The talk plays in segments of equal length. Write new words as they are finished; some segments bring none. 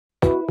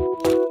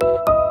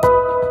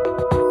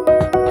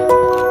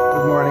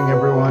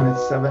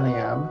7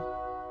 a.m.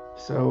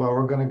 So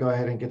we're going to go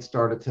ahead and get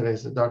started today.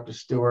 So Dr.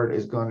 Stewart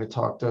is going to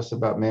talk to us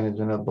about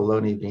management of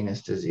below-knee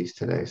venous disease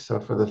today. So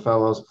for the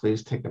fellows,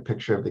 please take a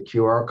picture of the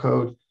QR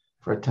code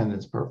for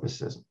attendance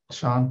purposes.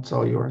 Sean, it's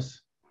all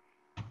yours.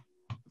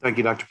 Thank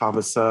you, Dr.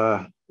 Pappas.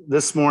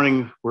 This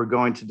morning, we're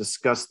going to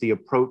discuss the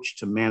approach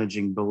to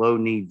managing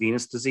below-knee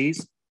venous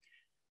disease.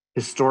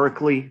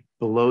 Historically,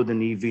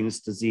 below-the-knee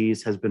venous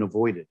disease has been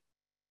avoided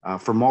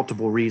for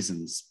multiple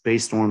reasons,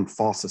 based on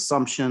false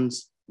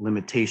assumptions,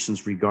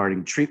 limitations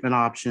regarding treatment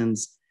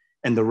options,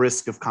 and the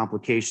risk of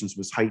complications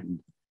was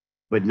heightened.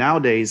 But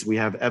nowadays, we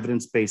have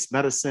evidence-based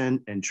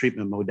medicine and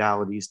treatment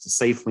modalities to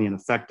safely and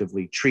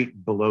effectively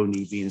treat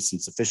below-knee venous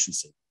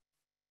insufficiency.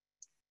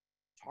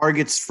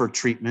 Targets for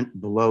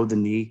treatment below the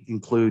knee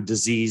include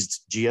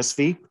diseased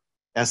GSV,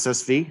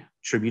 SSV,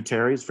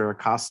 tributaries,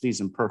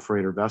 varicosities, and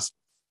perforator vessels.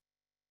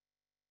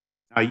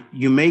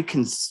 You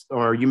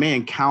may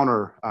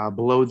encounter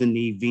below the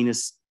knee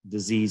venous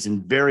disease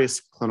in various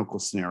clinical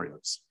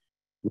scenarios.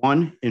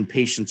 One, in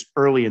patients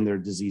early in their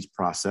disease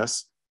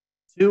process.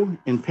 Two,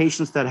 in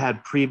patients that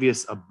had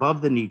previous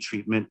above the knee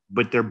treatment,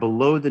 but their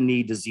below the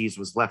knee disease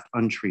was left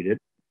untreated.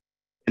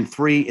 And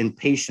three, in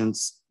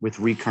patients with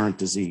recurrent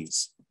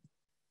disease.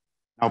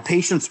 Now,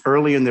 patients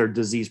early in their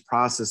disease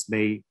process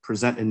may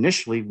present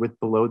initially with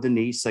below the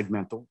knee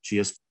segmental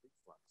GSV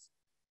reflux.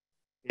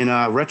 In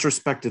a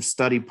retrospective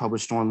study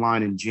published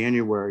online in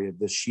January of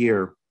this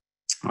year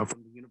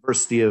from the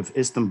University of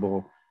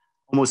Istanbul,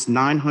 almost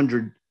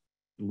 900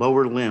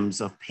 lower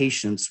limbs of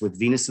patients with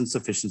venous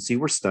insufficiency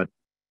were studied,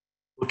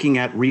 looking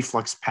at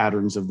reflux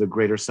patterns of the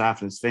greater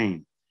saphenous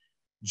vein.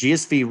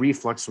 GSV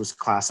reflux was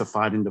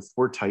classified into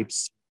four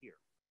types here.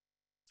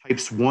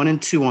 Types 1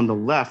 and 2 on the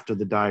left of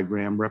the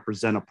diagram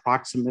represent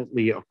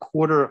approximately a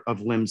quarter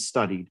of limbs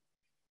studied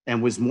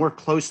and was more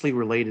closely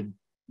related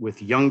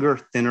with younger,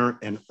 thinner,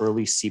 and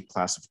early SEEP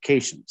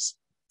classifications.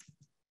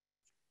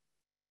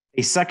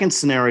 A second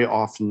scenario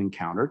often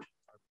encountered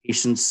are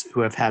patients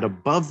who have had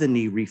above the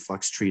knee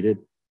reflux treated,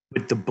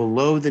 but the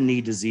below the knee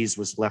disease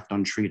was left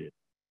untreated.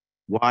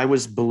 Why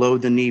was below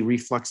the knee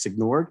reflux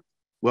ignored?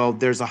 Well,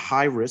 there's a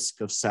high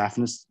risk of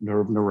saphenous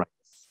nerve neuritis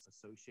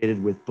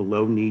associated with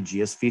below knee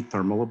GSV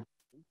thermal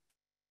ablation.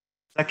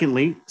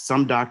 Secondly,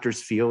 some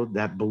doctors feel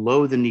that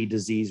below the knee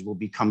disease will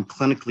become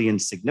clinically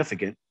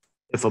insignificant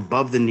if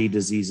above the knee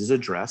disease is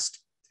addressed.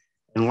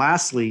 And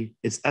lastly,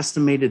 it's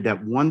estimated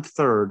that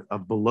 1/3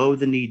 of below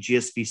the knee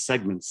GSV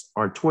segments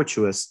are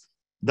tortuous,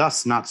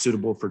 thus not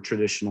suitable for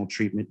traditional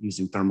treatment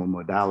using thermal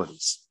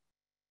modalities.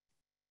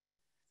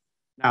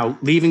 Now,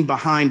 leaving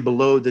behind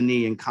below the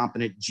knee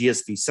incompetent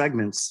GSV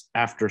segments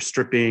after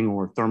stripping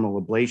or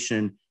thermal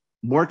ablation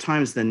more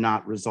times than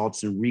not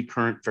results in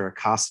recurrent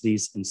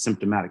varicosities in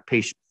symptomatic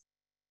patients.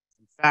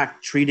 In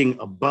fact, treating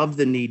above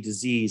the knee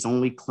disease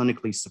only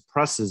clinically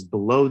suppresses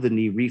below the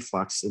knee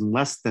reflux in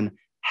less than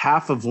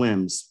half of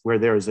limbs where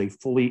there is a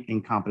fully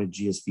incompetent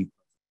GSV.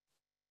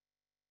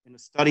 In a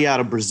study out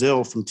of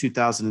Brazil from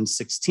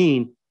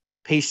 2016,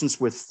 patients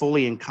with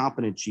fully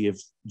incompetent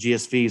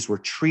GSVs were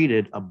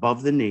treated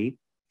above the knee,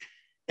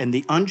 and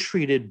the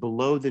untreated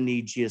below the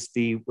knee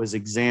GSV was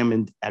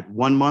examined at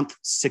 1 month,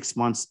 6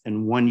 months,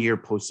 and 1 year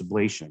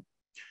post-ablation.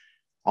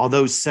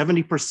 Although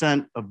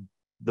 70% of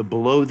the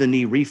below the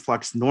knee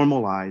reflux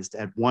normalized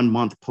at 1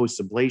 month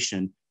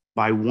post-ablation,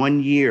 by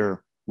 1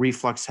 year,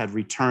 reflux had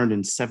returned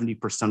in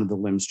 70% of the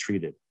limbs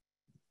treated.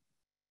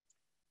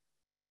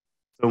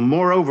 So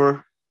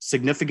moreover,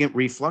 significant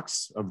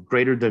reflux of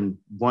greater than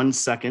 1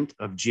 second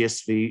of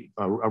GSV,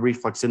 a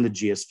reflux in the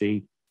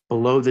GSV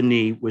below the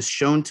knee was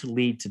shown to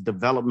lead to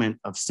development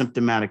of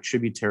symptomatic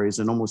tributaries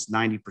in almost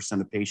 90%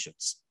 of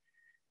patients.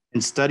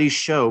 And studies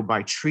show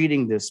by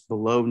treating this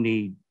below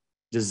knee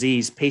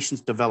disease,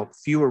 patients develop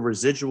fewer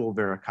residual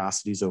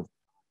varicosities over time,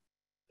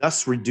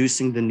 thus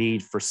reducing the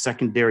need for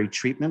secondary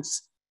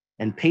treatments.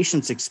 And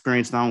patients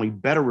experience not only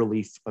better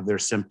relief of their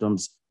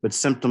symptoms, but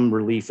symptom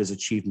relief is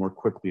achieved more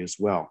quickly as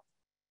well.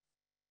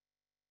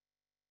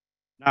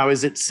 Now,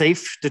 is it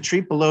safe to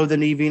treat below the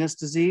knee venous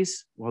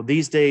disease? Well,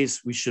 these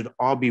days, we should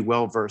all be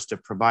well-versed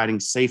at providing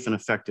safe and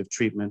effective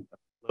treatment of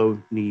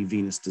below knee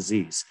venous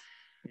disease.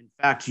 In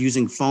fact,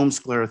 using foam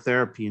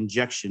sclerotherapy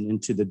injection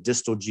into the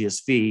distal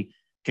GSV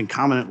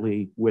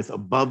concomitantly with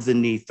above the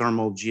knee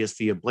thermal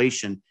GSV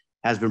ablation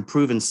has been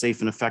proven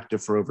safe and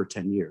effective for over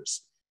 10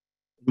 years.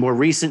 In more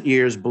recent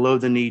years, below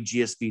the knee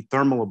GSV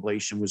thermal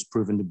ablation was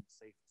proven to be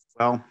safe as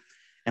well.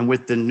 And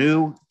with the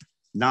new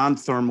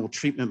non-thermal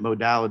treatment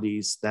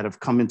modalities that have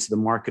come into the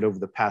market over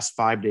the past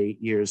 5 to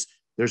 8 years,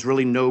 there's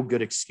really no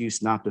good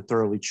excuse not to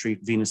thoroughly treat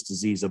venous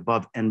disease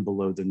above and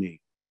below the knee.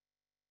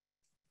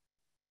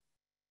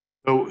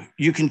 So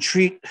you can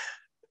treat,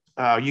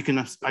 you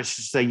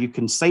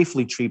can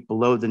safely treat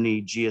below the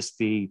knee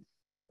GSV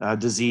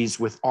disease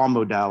with all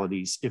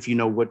modalities if you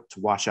know what to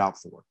watch out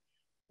for.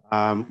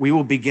 We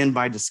will begin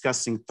by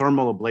discussing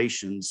thermal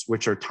ablations,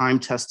 which are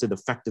time-tested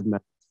effective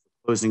methods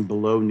for closing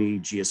below knee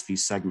GSV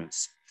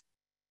segments.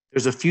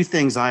 There's a few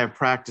things I have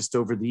practiced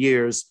over the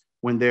years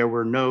when there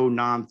were no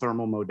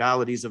non-thermal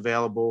modalities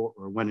available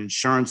or when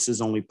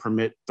insurances only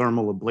permit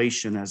thermal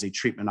ablation as a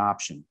treatment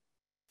option.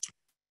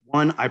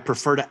 One, I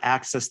prefer to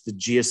access the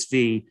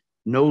GSV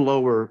no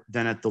lower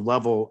than at the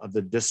level of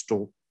the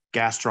distal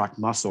gastroc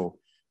muscle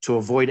to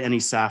avoid any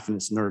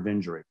saphenous nerve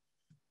injury.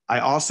 I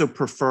also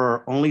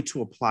prefer only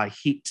to apply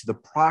heat to the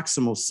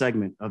proximal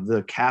segment of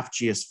the calf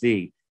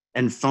GSV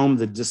and foam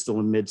the distal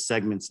and mid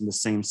segments in the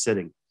same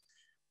sitting.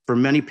 For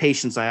many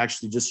patients, I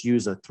actually just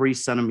use a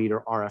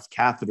 3-centimeter RF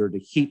catheter to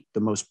heat the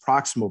most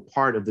proximal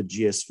part of the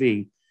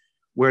GSV,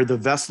 where the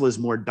vessel is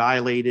more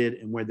dilated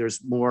and where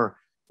there's more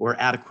or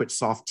adequate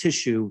soft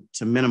tissue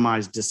to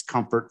minimize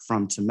discomfort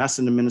from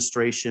tumescent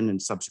administration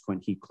and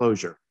subsequent heat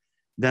closure.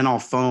 Then I'll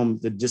foam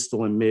the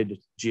distal and mid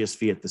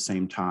GSV at the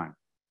same time.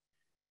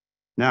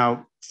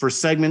 Now, for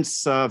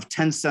segments of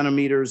 10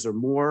 centimeters or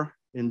more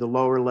in the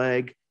lower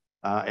leg,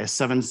 a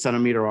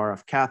 7-centimeter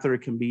RF catheter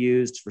can be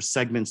used. For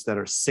segments that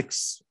are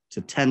 6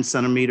 to 10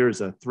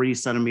 centimeters, a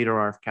 3-centimeter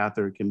RF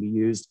catheter can be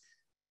used.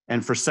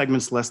 And for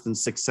segments less than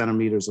 6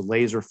 centimeters, a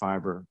laser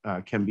fiber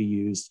can be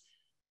used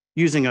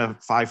using a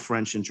 5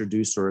 French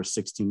introducer or a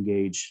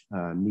 16-gauge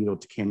needle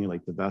to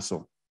cannulate the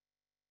vessel.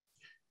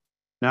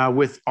 Now,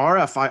 with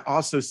RF, I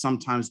also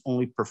sometimes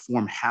only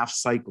perform half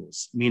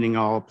cycles, meaning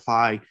I'll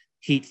apply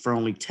heat for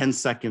only 10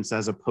 seconds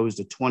as opposed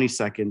to 20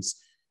 seconds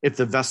if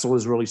the vessel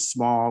is really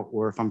small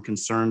or if I'm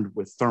concerned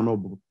with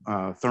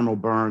thermal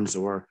burns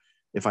or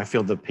if I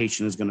feel the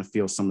patient is going to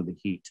feel some of the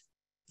heat.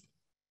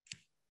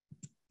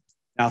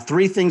 Now,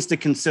 3 things to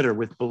consider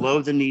with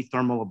below-the-knee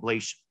thermal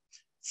ablation.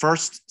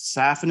 First,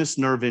 saphenous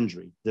nerve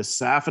injury. The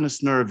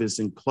saphenous nerve is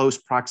in close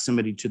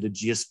proximity to the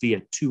GSV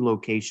at 2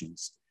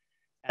 locations.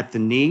 At the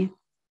knee,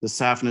 the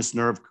saphenous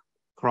nerve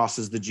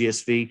crosses the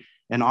GSV,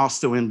 and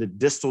also in the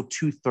distal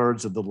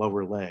 2/3 of the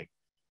lower leg.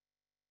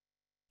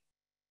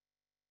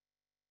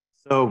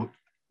 So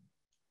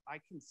I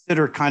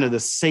consider kind of the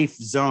safe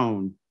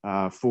zone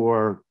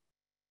for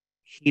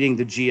heating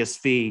the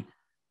GSV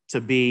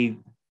to be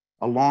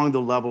along the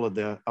level of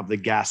the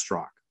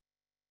gastroc.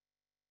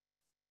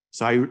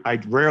 So I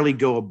rarely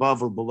go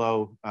above or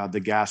below the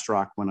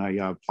gastroc when I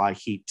apply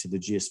heat to the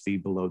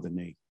GSV below the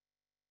knee.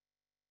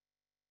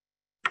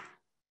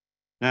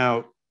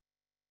 Now,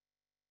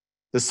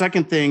 the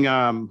second thing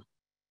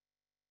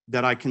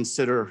that I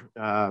consider,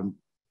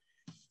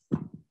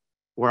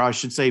 or I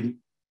should say,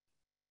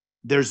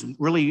 there's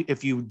really,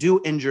 if you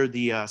do injure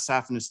the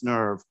saphenous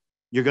nerve,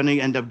 you're going to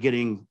end up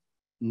getting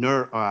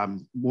more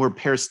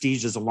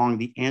paresthesias along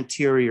the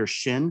anterior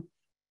shin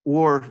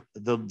or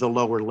the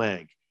lower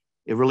leg.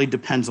 It really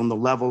depends on the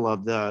level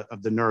of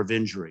the nerve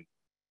injury.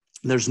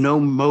 There's no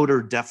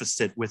motor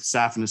deficit with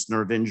saphenous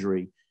nerve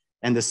injury,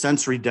 and the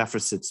sensory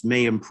deficits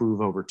may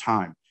improve over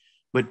time.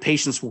 But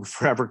patients will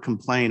forever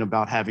complain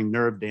about having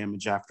nerve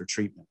damage after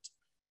treatment.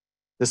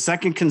 The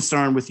second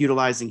concern with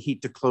utilizing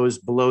heat to close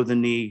below the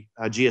knee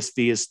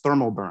GSV is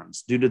thermal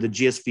burns due to the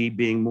GSV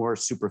being more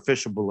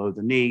superficial below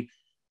the knee.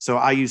 So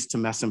I use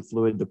tumescent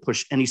fluid to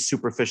push any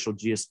superficial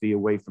GSV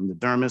away from the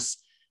dermis.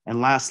 And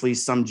lastly,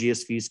 some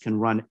GSVs can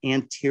run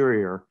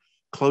anterior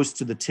close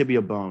to the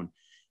tibia bone.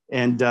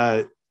 And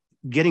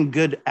getting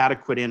good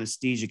adequate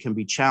anesthesia can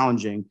be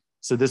challenging.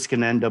 So this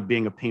can end up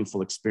being a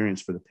painful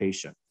experience for the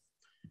patient.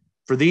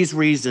 For these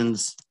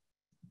reasons,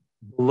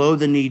 below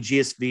the knee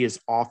GSV is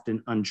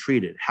often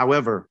untreated.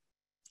 However,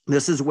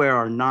 this is where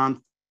our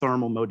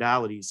non-thermal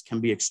modalities can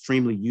be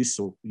extremely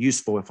useful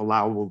if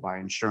allowable by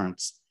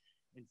insurance.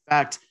 In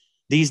fact,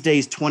 these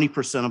days,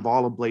 20% of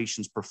all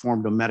ablations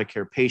performed on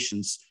Medicare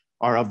patients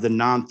are of the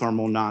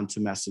non-thermal,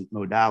 non-tumescent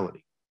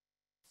modality.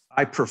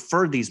 I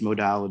prefer these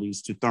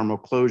modalities to thermal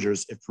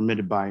closures if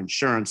permitted by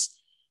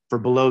insurance for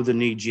below the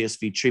knee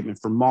GSV treatment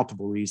for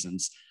multiple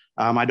reasons.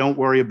 I don't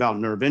worry about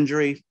nerve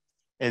injury,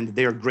 and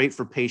they're great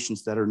for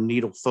patients that are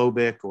needle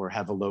phobic or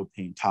have a low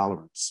pain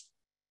tolerance.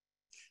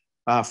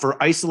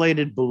 For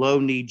isolated below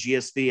knee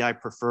GSV, I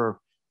prefer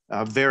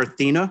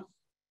Varithena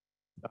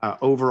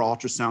over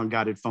ultrasound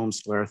guided foam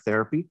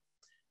sclerotherapy.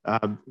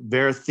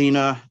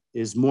 Varithena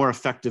is more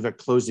effective at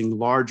closing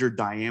larger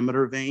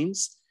diameter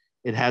veins.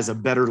 It has a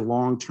better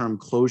long-term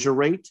closure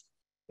rate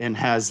and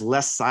has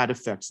less side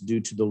effects due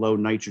to the low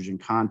nitrogen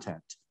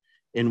content.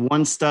 In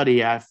one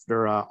study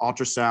after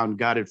ultrasound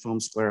guided foam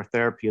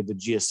sclerotherapy of the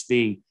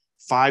GSV,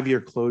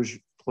 5-year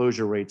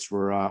closure rates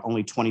were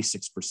only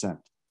 26%.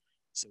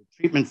 So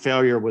treatment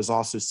failure was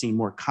also seen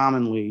more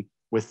commonly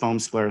with foam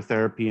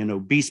sclerotherapy in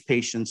obese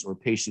patients or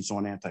patients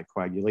on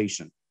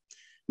anticoagulation.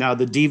 Now,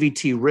 the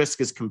DVT risk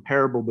is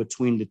comparable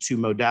between the 2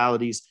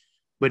 modalities,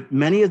 but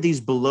many of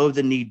these below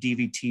the knee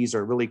DVTs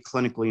are really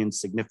clinically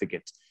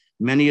insignificant.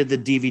 Many of the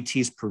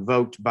DVTs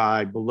provoked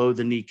by below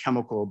the knee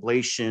chemical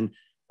ablation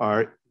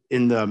are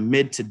in the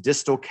mid to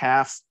distal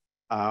calf,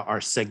 are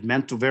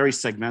segmental, very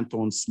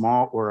segmental and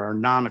small, or are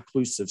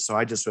non-occlusive. So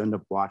I just end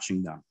up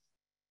watching them.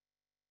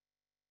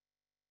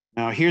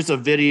 Now here's a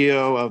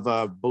video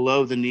of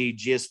below the knee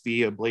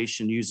GSV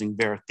ablation using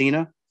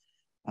Varithena.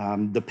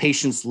 The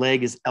patient's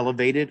leg is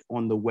elevated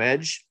on the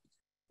wedge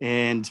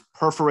and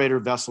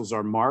perforator vessels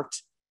are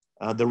marked.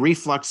 The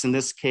reflux in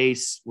this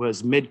case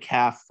was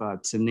mid-calf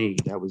to knee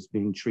that was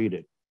being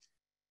treated.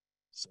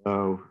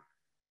 So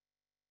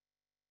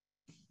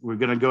we're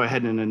going to go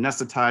ahead and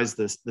anesthetize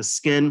the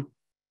skin.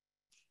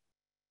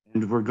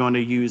 And we're going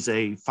to use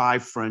a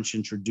 5 French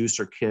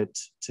introducer kit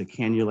to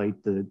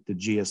cannulate the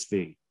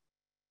GSV.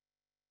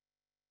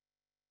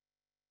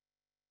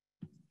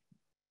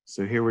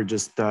 So here we're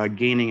just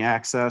gaining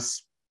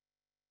access,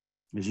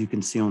 as you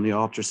can see on the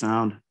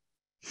ultrasound.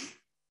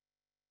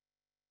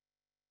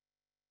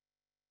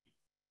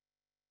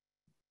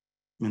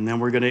 And then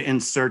we're going to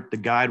insert the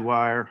guide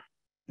wire,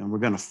 and we're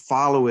going to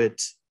follow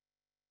it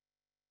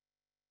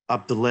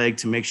up the leg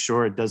to make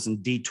sure it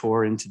doesn't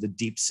detour into the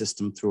deep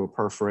system through a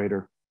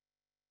perforator.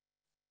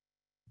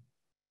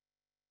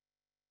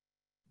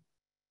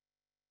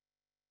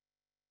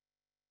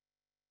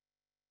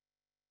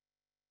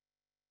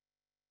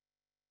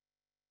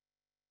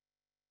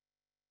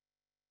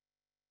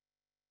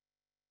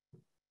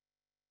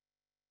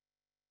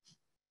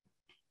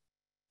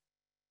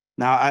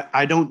 Now,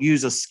 I don't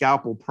use a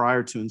scalpel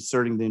prior to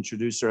inserting the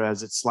introducer,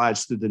 as it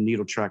slides through the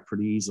needle track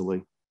pretty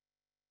easily.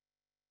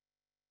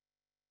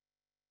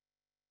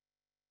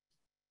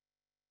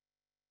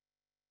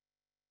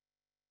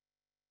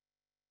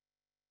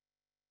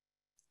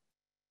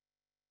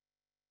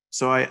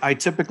 So I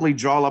typically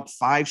draw up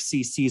 5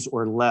 cc's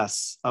or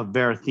less of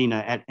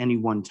Varithena at any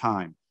one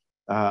time.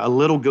 A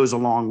little goes a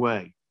long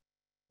way.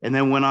 And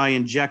then when I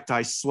inject,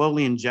 I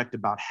slowly inject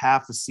about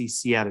half a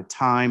cc at a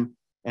time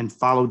and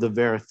follow the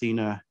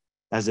Varithena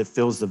as it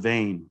fills the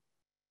vein.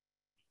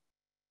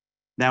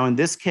 Now, in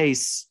this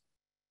case,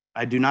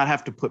 I do not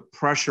have to put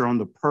pressure on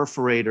the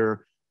perforator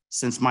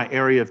since my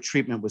area of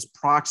treatment was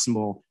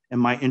proximal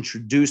and my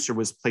introducer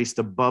was placed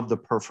above the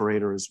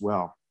perforator as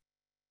well.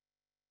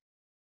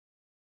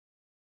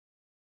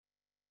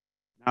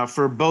 Now,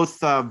 for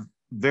both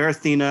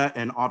Varithena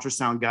and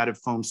ultrasound-guided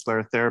foam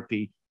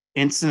sclerotherapy,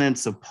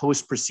 incidence of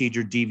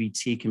post-procedure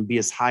DVT can be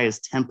as high as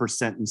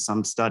 10% in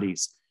some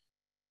studies.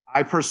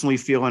 I personally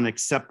feel an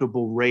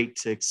acceptable rate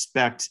to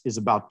expect is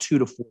about 2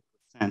 to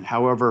 4%.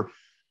 However,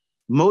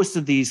 most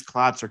of these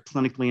clots are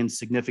clinically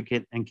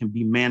insignificant and can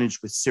be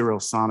managed with serial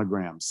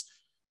sonograms.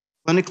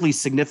 Clinically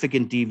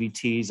significant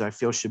DVTs, I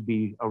feel, should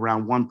be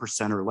around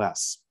 1% or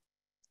less.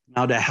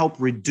 Now, to help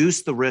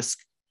reduce the risk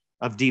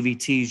of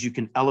DVTs, you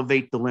can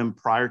elevate the limb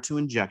prior to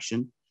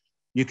injection.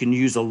 You can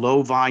use a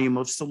low volume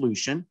of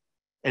solution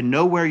and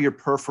know where your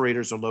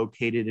perforators are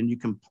located, and you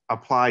can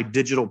apply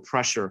digital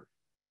pressure.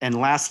 And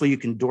lastly, you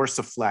can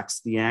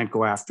dorsiflex the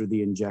ankle after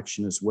the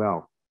injection as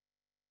well.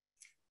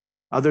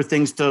 Other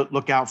things to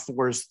look out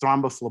for is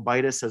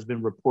thrombophlebitis has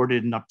been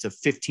reported in up to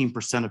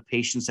 15% of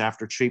patients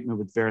after treatment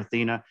with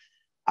Varithena.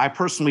 I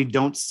personally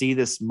don't see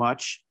this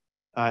much.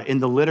 In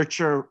the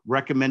literature,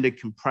 recommended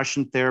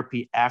compression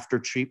therapy after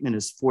treatment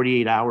is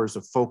 48 hours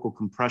of focal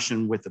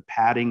compression with a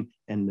padding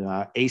and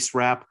ACE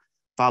wrap,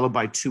 followed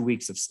by 2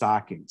 weeks of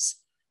stockings.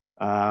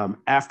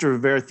 After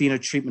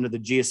Varithena treatment of the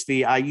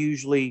GSV, I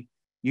usually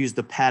use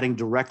the padding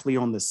directly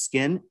on the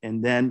skin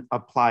and then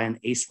apply an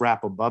ACE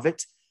wrap above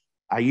it.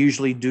 I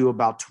usually do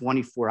about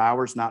 24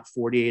 hours, not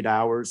 48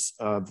 hours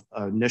of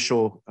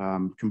initial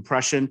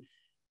compression.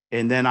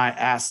 And then I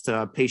asked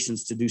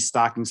patients to do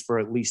stockings for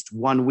at least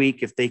 1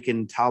 week. If they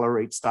can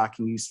tolerate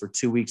stocking use for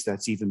 2 weeks,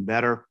 that's even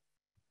better.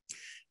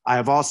 I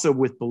have also,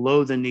 with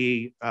below the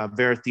knee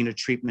Varithena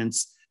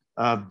treatments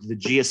of the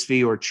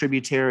GSV or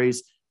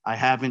tributaries, I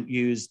haven't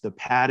used the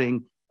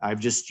padding. I've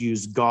just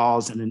used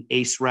gauze and an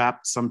ACE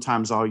wrap.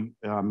 Sometimes I'll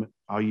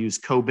use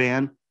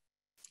Coban.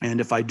 And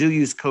if I do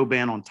use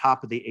Coban on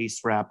top of the ACE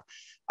wrap,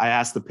 I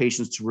ask the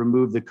patients to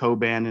remove the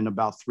Coban in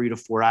about 3 to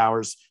 4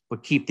 hours,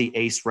 but keep the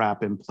ACE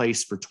wrap in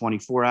place for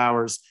 24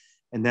 hours.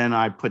 And then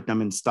I put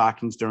them in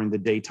stockings during the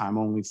daytime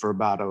only for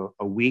about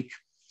a week.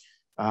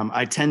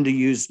 I tend to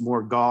use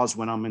more gauze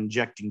when I'm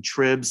injecting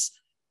tribs,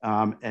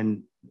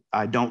 and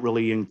I don't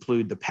really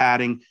include the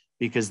padding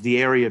because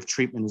the area of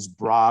treatment is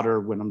broader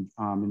when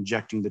I'm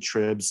injecting the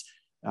tribs,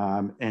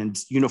 and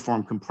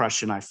uniform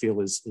compression I feel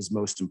is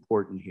most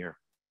important here.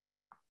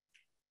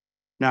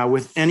 Now,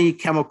 with any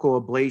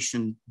chemical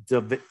ablation,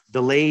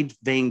 delayed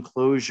vein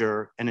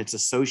closure and its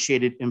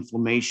associated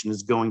inflammation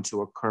is going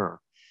to occur.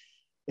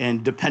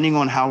 And depending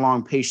on how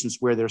long patients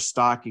wear their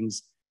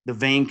stockings, the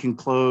vein can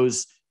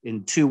close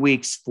in 2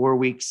 weeks, 4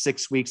 weeks,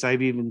 6 weeks.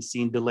 I've even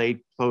seen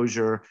delayed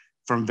closure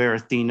from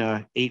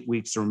Varithena 8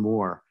 weeks or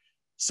more.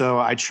 So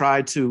I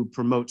try to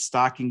promote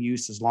stocking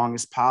use as long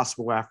as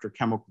possible after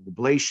chemical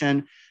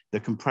ablation. The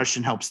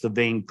compression helps the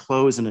vein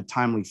close in a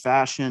timely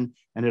fashion,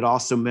 and it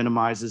also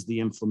minimizes the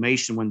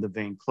inflammation when the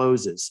vein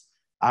closes.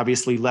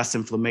 Obviously, less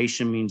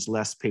inflammation means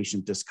less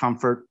patient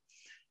discomfort.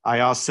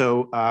 I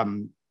also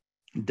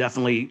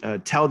definitely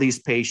tell these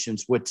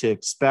patients what to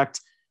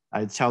expect.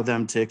 I tell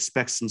them to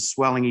expect some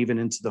swelling even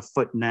into the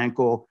foot and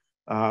ankle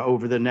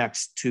over the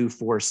next 2,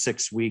 4,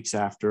 6 weeks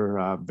after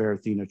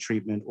Varithena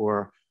treatment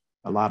or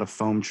a lot of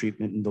foam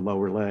treatment in the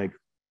lower leg.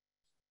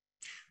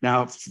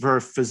 Now,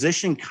 for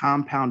physician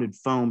compounded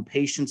foam,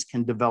 patients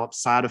can develop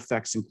side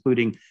effects,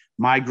 including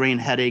migraine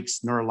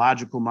headaches,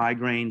 neurological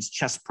migraines,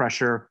 chest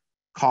pressure,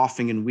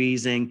 coughing and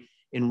wheezing.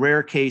 In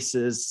rare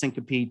cases,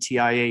 syncope,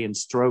 TIA, and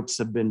strokes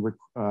have been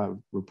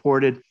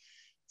reported.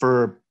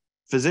 For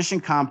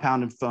physician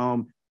compounded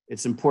foam,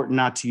 it's important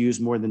not to use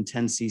more than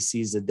 10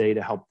 cc's a day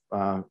to help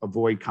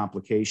avoid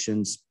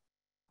complications.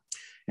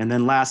 And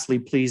then lastly,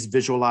 please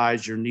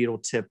visualize your needle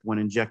tip when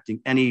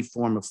injecting any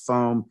form of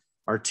foam.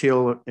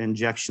 Arterial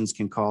injections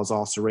can cause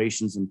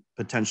ulcerations and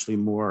potentially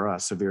more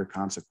severe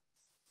consequences.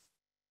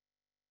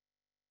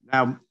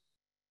 Now,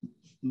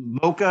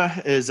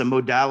 MOCA is a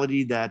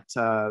modality that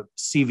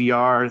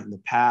CVR in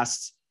the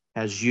past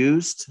has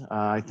used.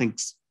 I think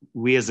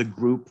we as a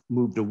group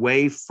moved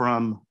away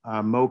from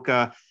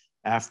MOCA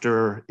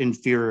after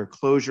inferior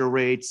closure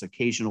rates,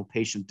 occasional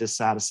patient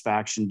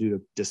dissatisfaction due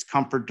to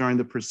discomfort during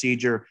the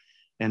procedure,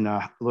 and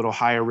a little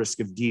higher risk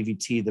of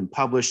DVT than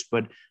published.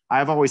 But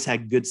I've always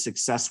had good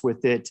success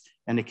with it,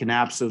 and it can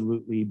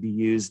absolutely be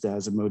used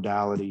as a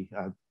modality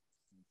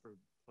for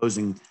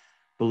closing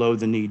below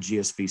the knee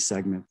GSV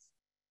segment.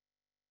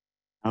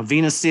 Now,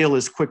 Venous Seal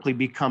is quickly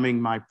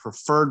becoming my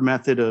preferred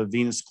method of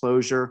venous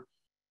closure.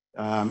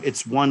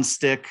 It's one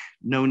stick,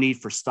 no need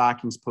for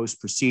stockings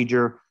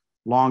post-procedure.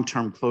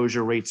 Long-term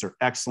closure rates are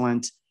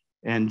excellent,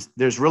 and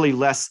there's really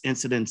less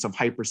incidence of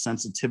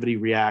hypersensitivity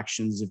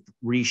reactions if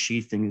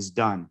resheathing is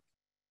done.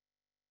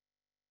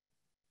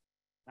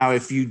 Now,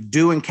 if you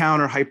do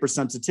encounter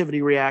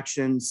hypersensitivity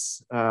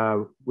reactions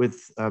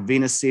with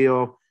Venous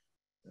Seal,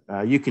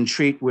 you can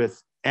treat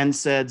with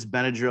NSAIDs,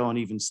 Benadryl, and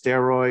even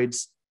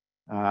steroids.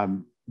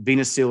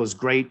 Venous Seal is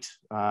great.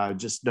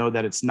 Just know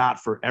that it's not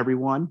for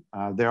everyone.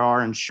 There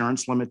are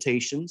insurance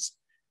limitations.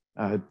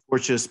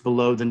 Purchase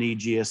below the knee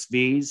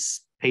GSVs,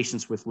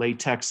 patients with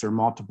latex or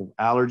multiple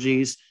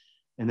allergies,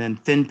 and then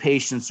thin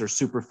patients or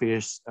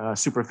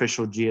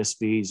superficial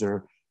GSVs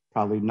are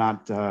probably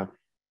not great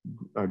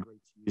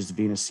to use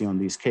Venous Seal in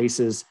these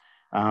cases.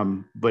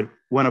 But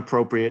when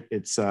appropriate,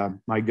 it's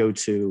my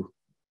go-to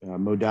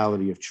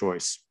modality of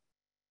choice.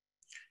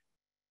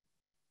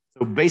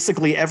 So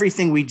basically,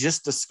 everything we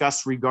just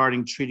discussed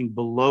regarding treating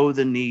below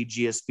the knee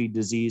GSV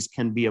disease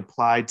can be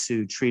applied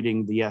to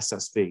treating the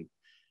SSV.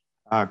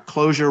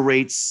 Closure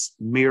rates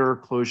mirror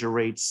closure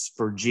rates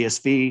for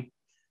GSV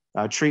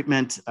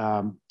treatment.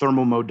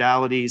 Thermal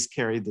modalities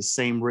carry the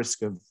same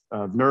risk of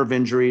nerve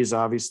injuries,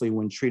 obviously,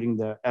 when treating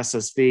the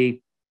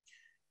SSV.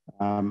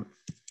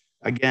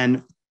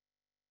 Again,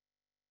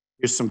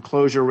 here's some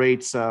closure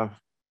rates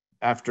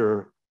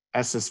after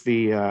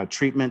SSV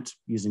treatment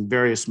using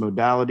various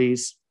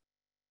modalities.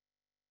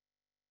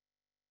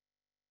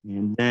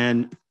 And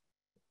then,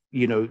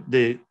 you know,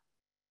 the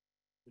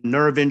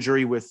nerve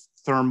injury with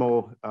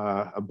thermal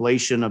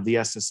ablation of the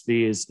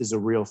SSV is a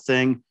real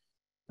thing.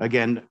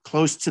 Again,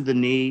 close to the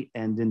knee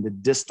and in the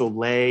distal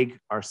leg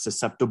are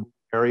susceptible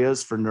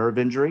areas for nerve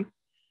injury.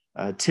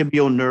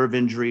 Tibial nerve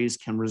injuries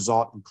can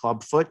result in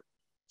clubfoot.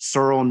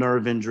 Sural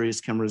nerve injuries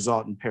can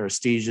result in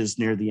paresthesias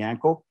near the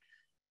ankle.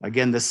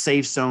 Again, the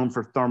safe zone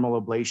for thermal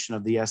ablation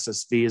of the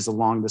SSV is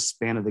along the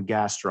span of the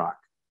gastroc.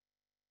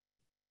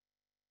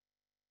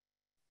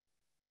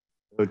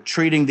 So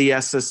treating the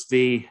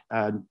SSV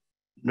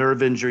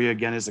nerve injury,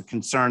 again, is a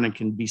concern and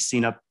can be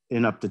seen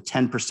in up to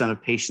 10%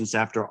 of patients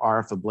after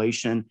RF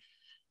ablation.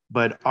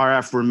 But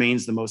RF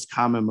remains the most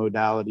common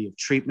modality of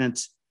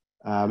treatment.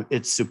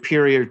 It's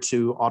superior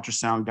to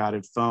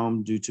ultrasound-guided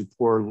foam due to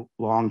poor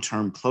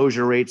long-term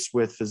closure rates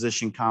with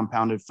physician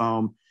compounded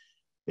foam.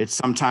 It's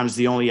sometimes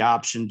the only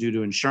option due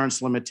to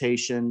insurance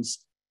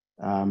limitations.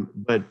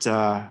 But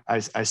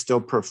I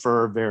still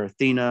prefer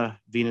Varithena,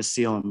 Venous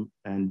Seal,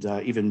 and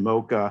even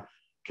MOCA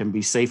can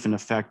be safe and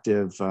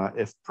effective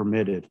if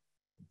permitted.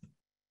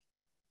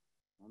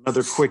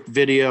 Another quick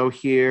video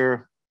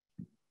here.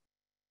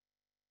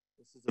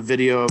 This is a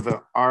video of an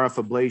RF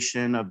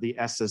ablation of the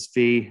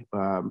SSV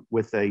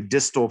with a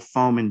distal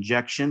foam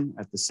injection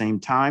at the same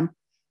time.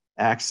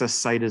 Access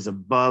site is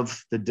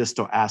above the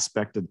distal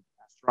aspect of the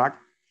gastroc.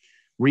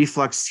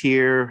 Reflux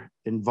here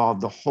involved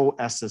the whole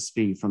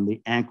SSV from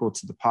the ankle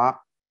to the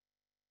pop.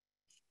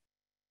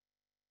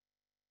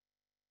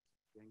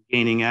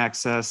 Gaining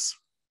access.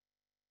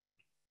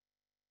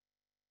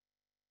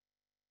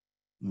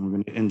 And we're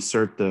going to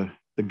insert the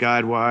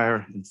guide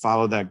wire and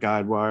follow that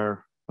guide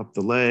wire up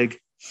the leg.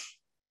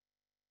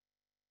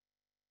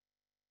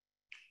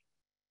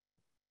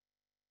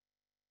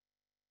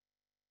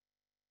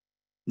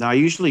 Now, I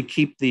usually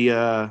keep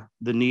the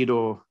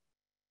needle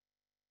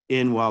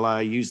in while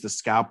I use the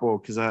scalpel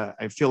because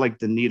I feel like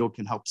the needle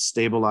can help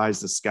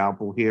stabilize the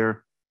scalpel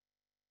here.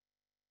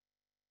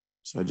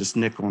 So I just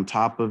nick on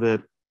top of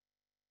it.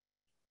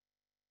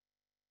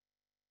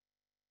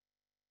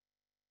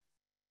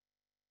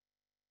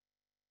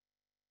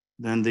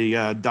 Then the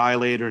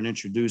dilator and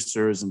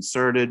introducer is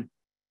inserted.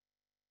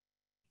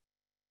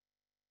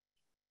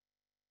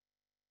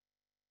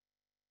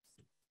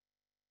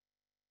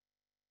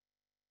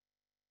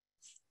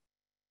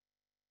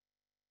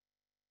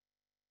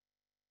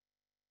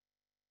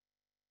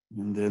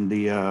 And then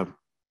the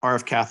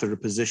RF catheter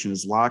position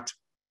is locked.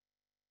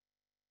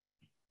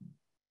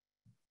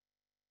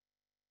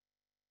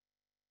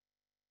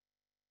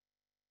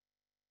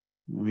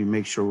 Let me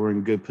make sure we're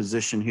in good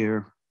position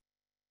here.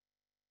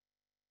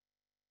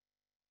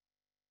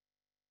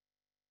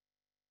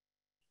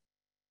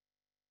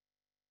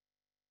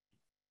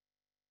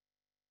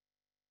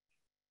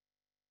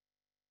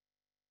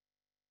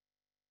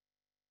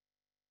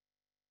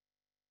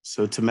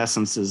 So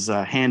tumescence is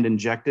hand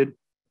injected.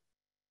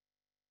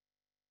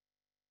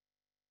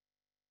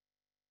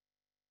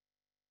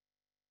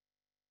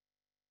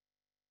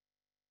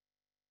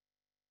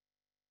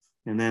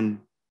 And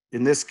then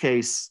in this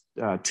case,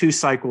 2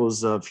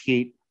 cycles of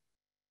heat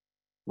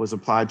was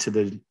applied to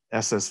the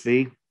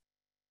SSV.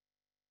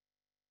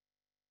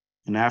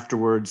 And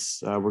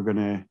afterwards, we're going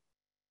to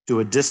do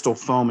a distal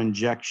foam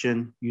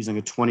injection using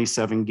a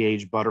 27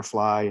 gauge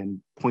butterfly and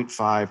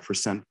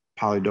 0.5%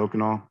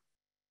 polydocanol.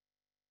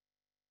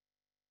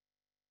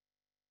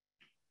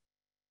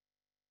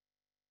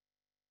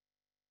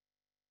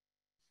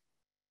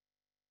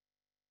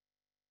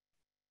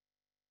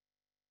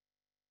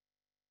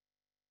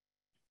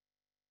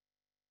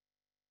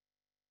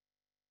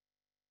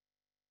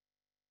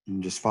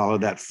 And just follow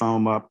that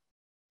foam up.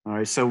 All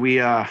right, so we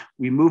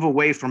move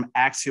away from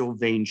axial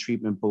vein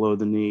treatment below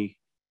the knee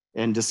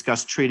and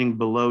discuss treating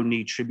below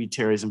knee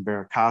tributaries and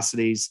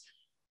varicosities.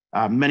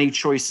 Many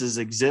choices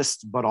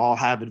exist, but all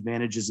have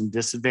advantages and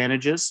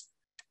disadvantages.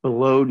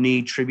 Below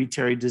knee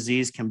tributary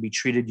disease can be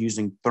treated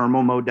using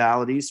thermal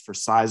modalities for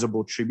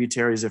sizable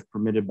tributaries if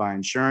permitted by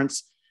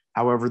insurance.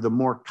 However, the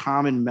more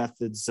common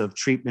methods of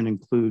treatment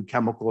include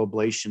chemical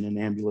ablation and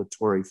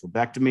ambulatory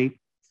phlebectomy.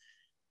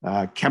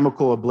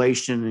 Chemical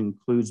ablation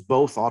includes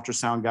both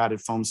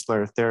ultrasound-guided foam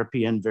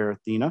sclerotherapy and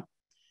Varithena.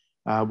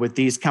 With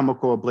these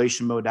chemical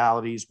ablation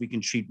modalities, we can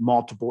treat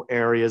multiple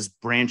areas,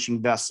 branching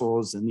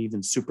vessels, and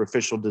even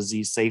superficial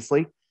disease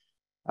safely.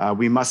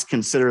 We must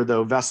consider,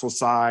 though, vessel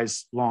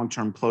size,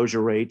 long-term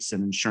closure rates,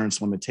 and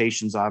insurance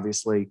limitations,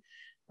 obviously.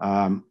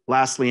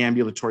 Lastly,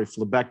 ambulatory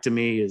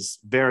phlebectomy is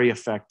very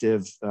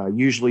effective,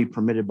 usually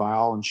permitted by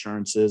all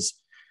insurances,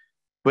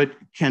 but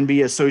can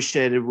be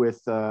associated with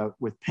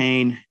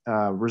pain,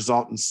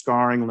 result in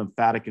scarring,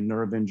 lymphatic and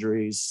nerve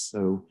injuries.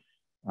 So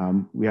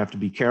we have to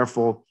be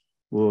careful.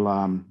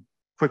 We'll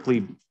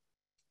quickly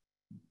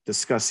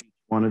discuss each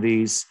one of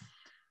these.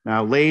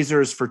 Now,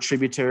 lasers for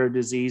tributary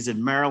disease.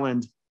 In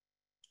Maryland,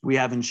 we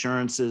have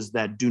insurances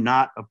that do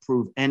not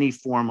approve any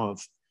form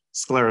of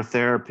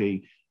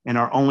sclerotherapy, and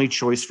our only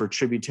choice for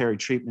tributary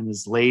treatment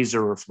is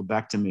laser or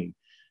phlebectomy.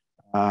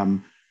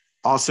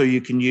 Also, you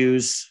can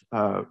use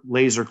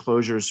laser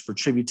closures for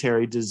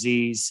tributary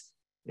disease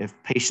if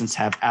patients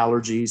have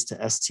allergies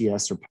to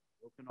STS or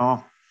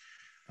polydocanol.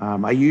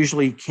 I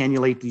usually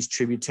cannulate these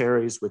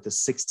tributaries with a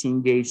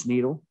 16 gauge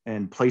needle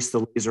and place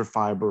the laser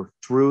fiber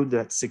through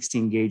that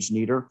 16 gauge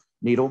needle.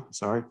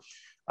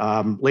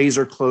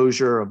 Laser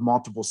closure of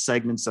multiple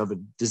segments of a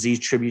disease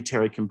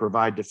tributary can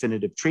provide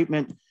definitive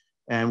treatment.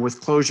 And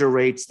with closure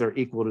rates, they're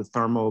equal to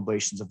thermal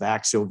ablations of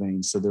axial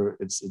veins. So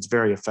it's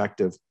very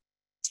effective.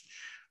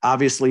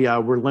 Obviously,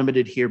 we're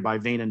limited here by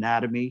vein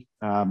anatomy.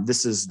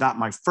 This is not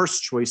my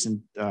first choice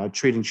in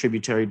treating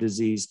tributary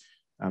disease,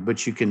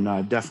 but you can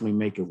definitely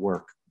make it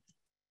work.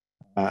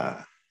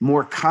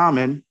 More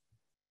common,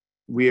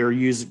 we are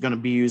going to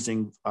be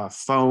using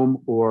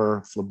foam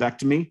or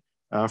phlebectomy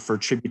for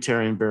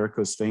tributary and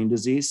varicose vein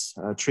disease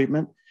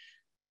treatment.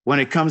 When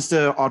it comes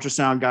to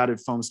ultrasound-guided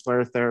foam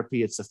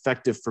sclerotherapy, it's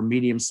effective for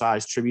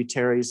medium-sized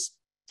tributaries,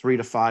 3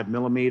 to 5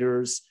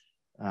 millimeters.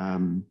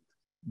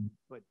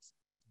 But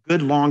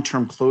good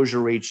long-term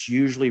closure rates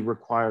usually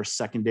require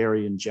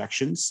secondary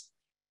injections.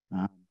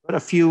 But a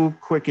few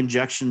quick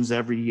injections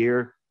every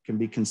year can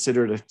be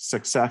considered a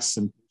success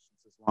in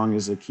patients as long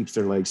as it keeps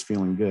their legs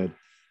feeling good.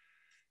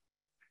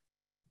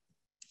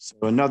 So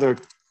another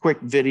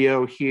quick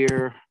video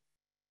here.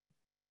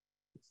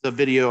 The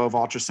video of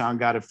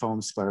ultrasound-guided foam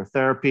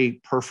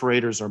sclerotherapy.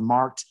 Perforators are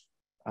marked.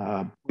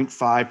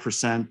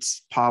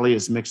 0.5% poly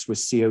is mixed with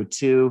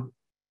CO2,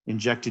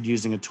 injected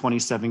using a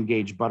 27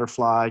 gauge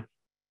butterfly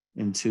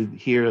into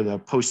here, the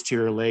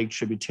posterior leg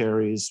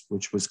tributaries,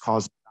 which was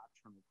causing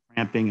nocturnal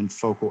cramping and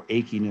focal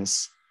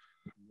achiness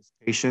in this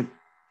patient.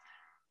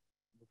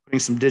 We're putting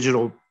some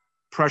digital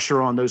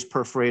pressure on those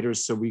perforators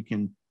so we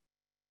can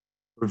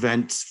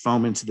prevent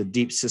foam into the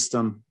deep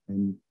system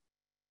and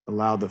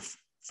allow the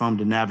foam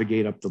to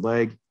navigate up the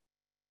leg.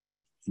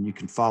 And you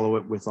can follow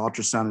it with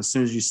ultrasound. As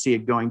soon as you see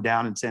it going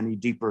down into any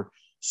deeper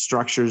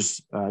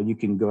structures, you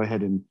can go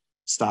ahead and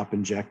stop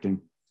injecting.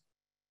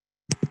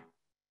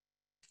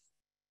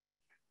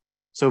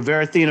 So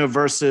Varithena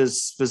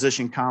versus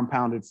physician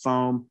compounded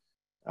foam.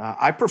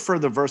 I prefer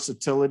the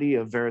versatility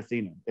of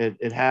Varithena.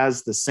 It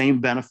has the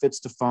same benefits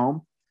to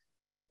foam.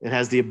 It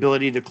has the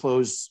ability to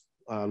close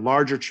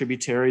larger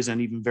tributaries and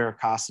even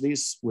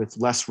varicosities with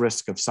less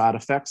risk of side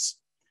effects.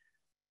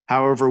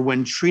 However,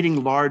 when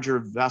treating larger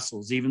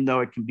vessels, even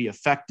though it can be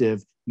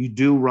effective, you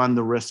do run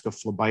the risk of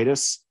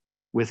phlebitis.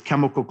 With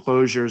chemical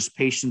closures,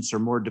 patients are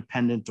more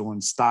dependent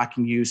on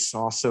stocking use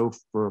also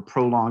for a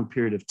prolonged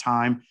period of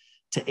time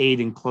to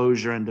aid in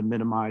closure and to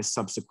minimize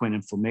subsequent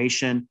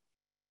inflammation.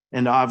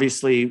 And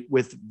obviously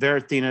with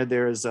Varithena,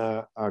 there is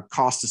a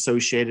cost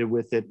associated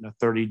with it and a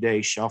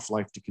 30-day shelf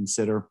life to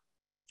consider,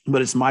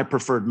 but it's my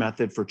preferred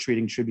method for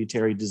treating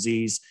tributary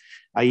disease.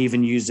 I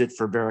even use it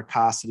for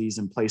varicosities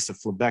in place of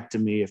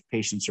phlebectomy if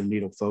patients are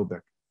needle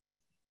phobic.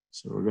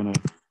 So we're gonna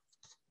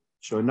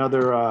show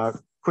another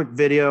quick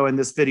video. In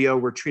this video,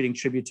 we're treating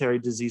tributary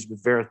disease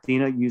with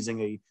Varithena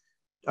using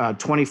a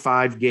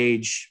 25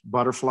 gauge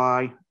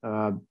butterfly.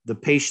 The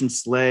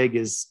patient's leg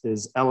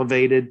is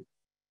elevated.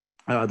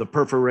 The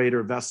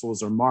perforator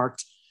vessels are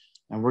marked,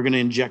 and we're going to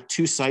inject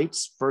 2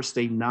 sites. First,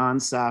 a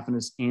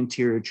non-saphenous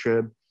anterior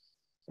trib,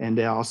 and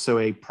also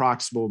a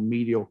proximal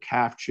medial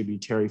calf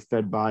tributary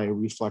fed by a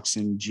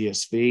refluxing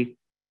GSV.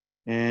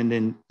 And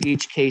in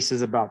each case,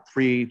 is about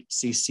 3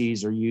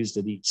 cc's are used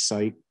at each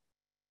site.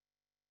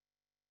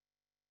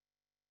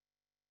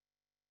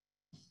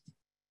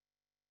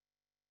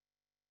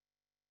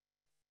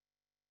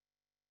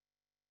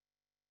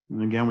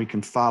 And again, we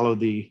can follow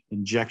the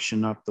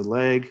injection up the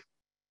leg.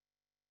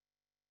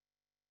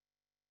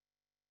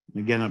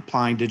 And again,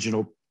 applying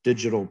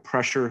digital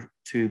pressure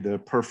to the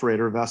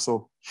perforator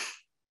vessel.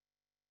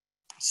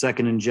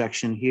 Second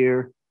injection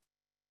here.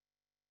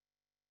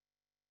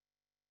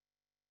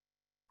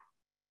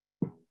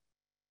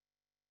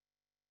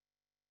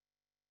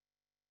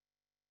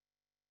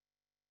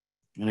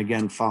 And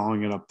again,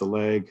 following it up the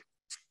leg.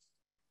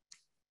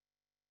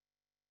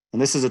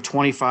 And this is a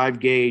 25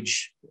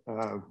 gauge,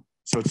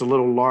 so it's a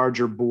little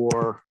larger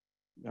bore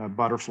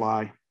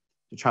butterfly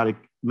to try to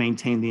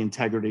maintain the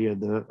integrity of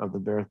the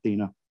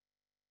Varithena.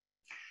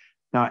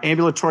 Now,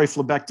 ambulatory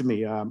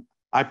phlebectomy.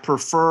 I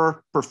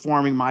prefer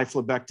performing my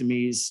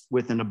phlebectomies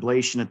with an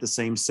ablation at the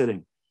same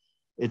sitting.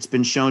 It's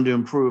been shown to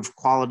improve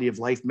quality of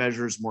life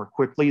measures more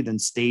quickly than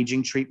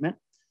staging treatment.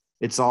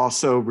 It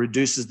also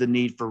reduces the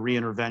need for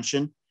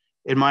reintervention.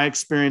 In my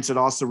experience, it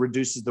also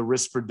reduces the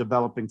risk for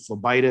developing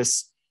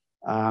phlebitis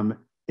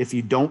if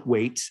you don't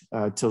wait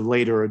to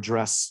later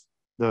address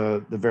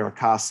the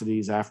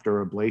varicosities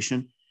after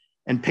ablation.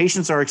 And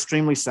patients are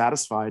extremely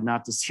satisfied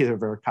not to see their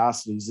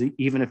varicosities,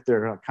 even if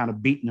they're kind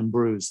of beaten and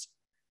bruised.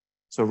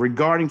 So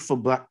regarding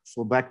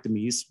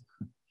phlebectomies,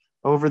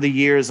 over the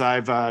years,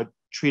 I've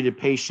treated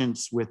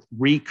patients with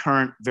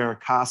recurrent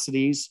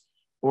varicosities,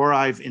 or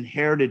I've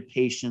inherited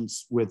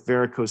patients with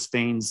varicose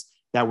veins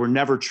that were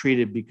never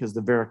treated because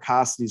the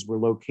varicosities were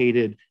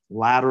located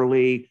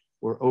laterally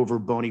or over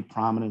bony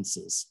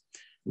prominences.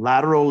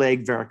 Lateral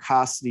leg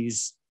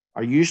varicosities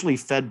are usually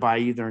fed by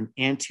either an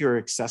anterior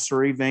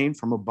accessory vein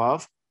from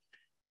above,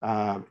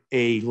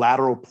 a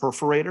lateral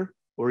perforator,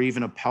 or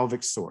even a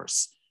pelvic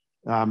source.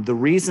 The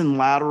reason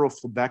lateral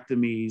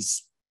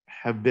phlebectomies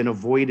have been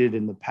avoided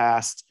in the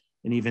past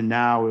and even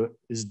now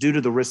is due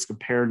to the risk of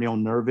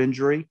perineal nerve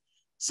injury,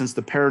 since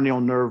the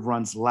perineal nerve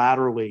runs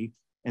laterally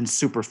and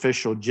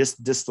superficial,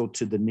 just distal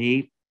to the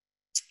knee.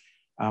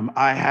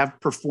 I have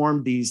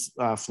performed these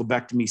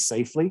phlebectomies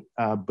safely,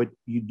 but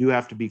you do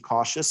have to be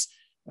cautious.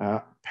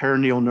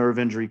 Perineal nerve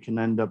injury can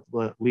end up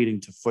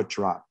leading to foot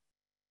drop.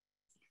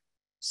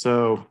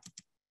 So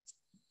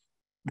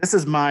this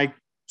is my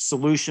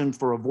solution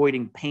for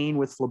avoiding pain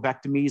with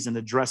phlebectomies and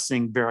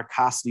addressing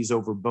varicosities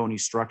over bony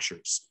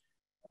structures.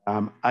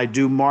 I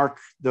do mark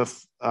the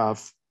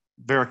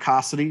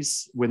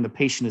varicosities when the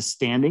patient is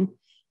standing,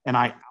 and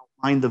I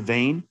outline the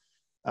vein.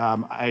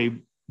 I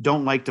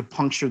don't like to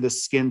puncture the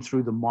skin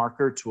through the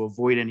marker to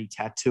avoid any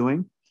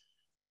tattooing.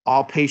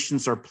 All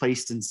patients are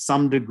placed in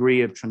some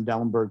degree of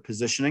Trendelenburg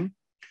positioning.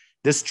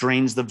 This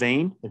drains the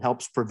vein. It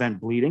helps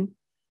prevent bleeding.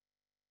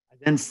 I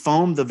then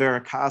foam the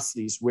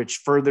varicosities, which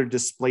further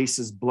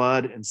displaces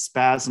blood and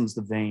spasms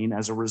the vein.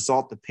 As a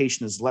result, the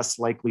patient is less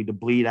likely to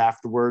bleed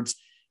afterwards,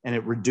 and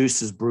it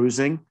reduces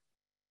bruising.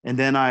 And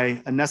then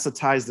I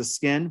anesthetize the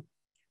skin.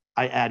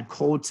 I add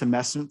cold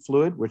tumescent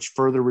fluid, which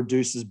further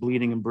reduces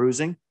bleeding and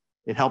bruising.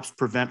 It helps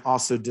prevent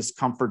also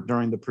discomfort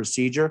during the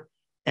procedure,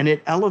 and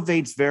it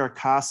elevates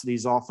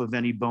varicosities off of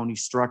any bony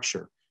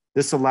structure.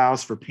 This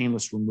allows for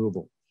painless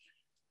removal.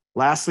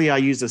 Lastly, I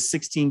use a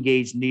 16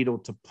 gauge needle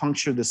to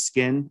puncture the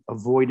skin,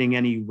 avoiding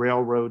any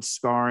railroad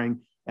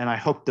scarring, and I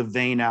hook the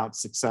vein out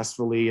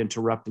successfully,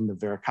 interrupting the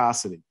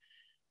varicosity.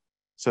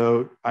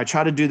 So I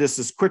try to do this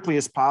as quickly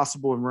as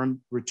possible and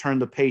return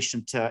the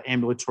patient to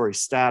ambulatory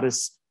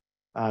status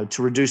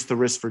to reduce the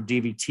risk for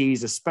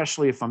DVTs,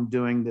 especially if I'm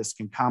doing this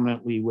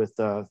concomitantly with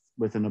an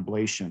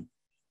ablation.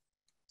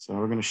 So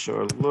we're going to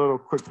show a little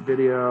quick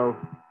video.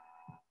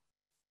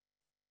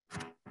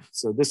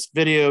 So this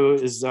video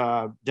is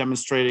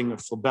demonstrating a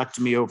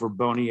phlebectomy over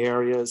bony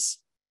areas.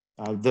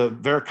 The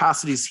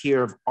varicosities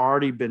here have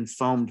already been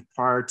foamed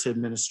prior to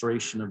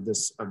administration of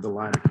the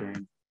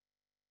lidocaine.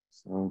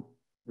 So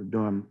we're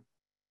doing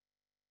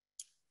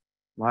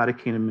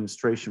lidocaine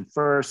administration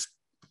first.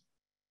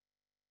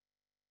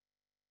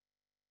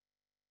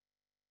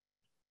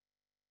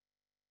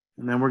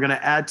 And then we're going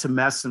to add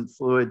tumescent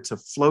fluid to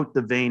float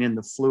the vein in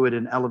the fluid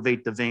and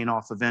elevate the vein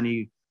off of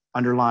any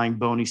underlying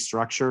bony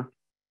structure.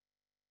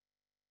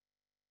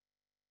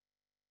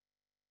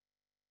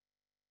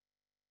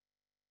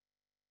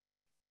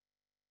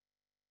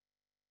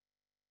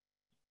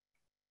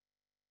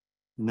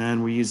 And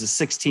then we use a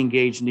 16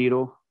 gauge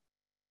needle.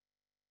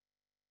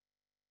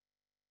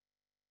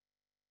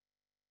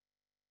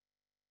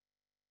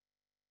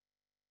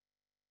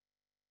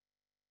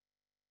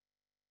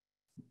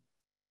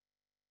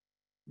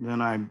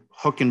 Then I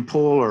hook and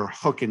pull or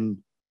hook and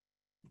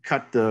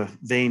cut the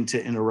vein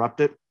to interrupt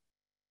it.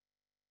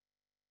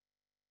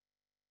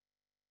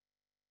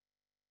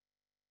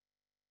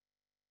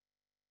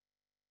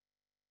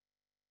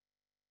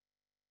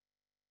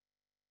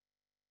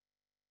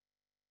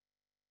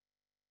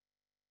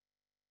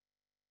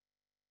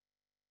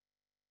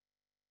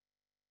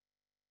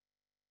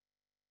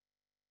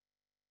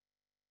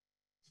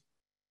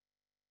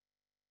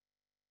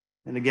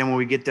 And again, when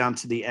we get down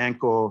to the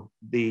ankle,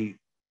 the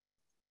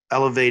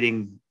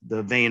elevating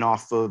the vein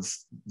off of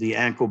the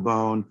ankle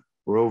bone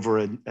or over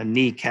a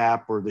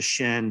kneecap or the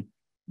shin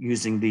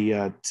using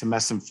the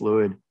tumescent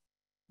fluid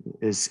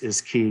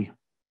is key.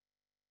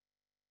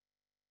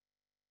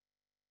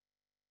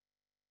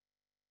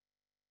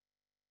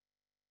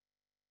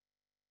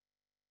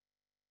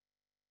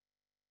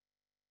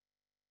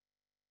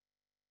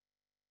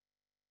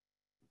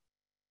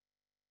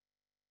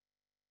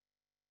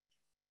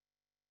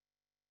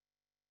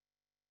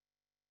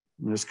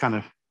 And just kind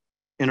of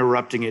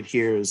interrupting it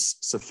here is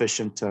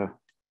sufficient to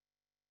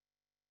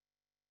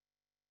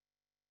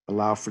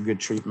allow for good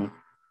treatment.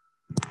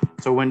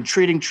 So when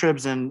treating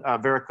TRIBs and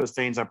varicose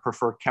veins, I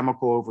prefer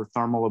chemical over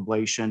thermal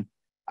ablation.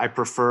 I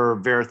prefer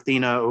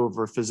Varithena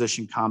over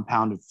physician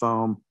compounded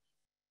foam.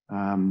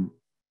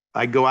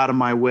 I go out of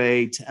my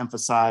way to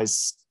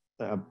emphasize,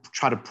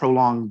 try to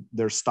prolong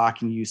their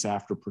stocking use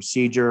after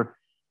procedure,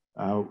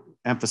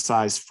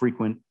 emphasize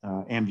frequent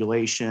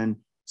ambulation.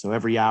 So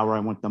every hour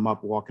I want them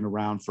up walking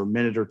around for a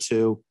minute or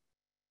two.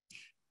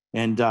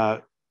 And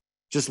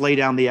just lay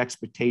down the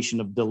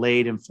expectation of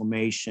delayed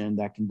inflammation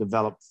that can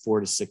develop 4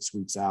 to 6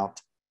 weeks out.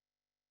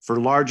 For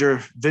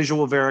larger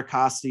visual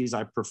varicosities,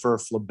 I prefer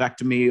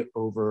phlebectomy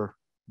over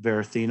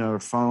Varithena or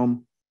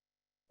foam.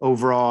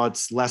 Overall,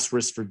 it's less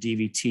risk for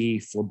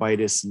DVT,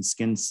 phlebitis, and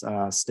skin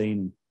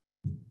staining.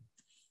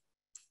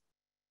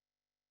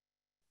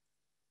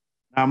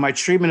 Now, my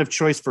treatment of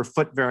choice for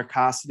foot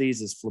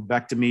varicosities is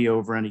phlebectomy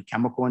over any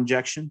chemical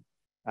injection.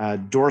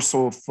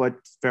 Dorsal foot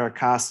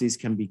varicosities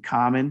can be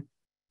common.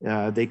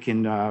 They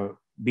can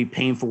be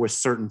painful with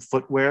certain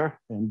footwear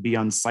and be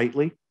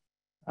unsightly.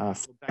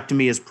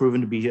 Phlebectomy has proven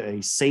to be a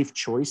safe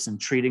choice in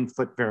treating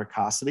foot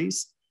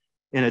varicosities.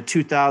 In a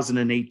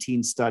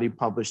 2018 study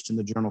published in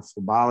the journal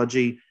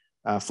Phlebology,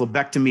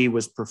 phlebectomy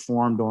was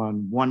performed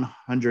on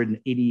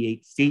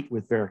 188 feet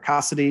with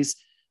varicosities.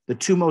 The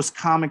two most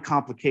common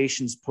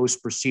complications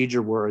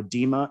post-procedure were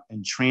edema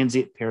and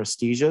transient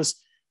paresthesias,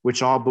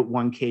 which all but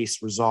one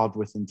case resolved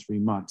within 3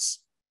 months.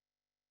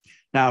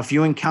 Now, if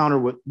you encounter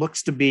what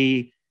looks to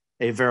be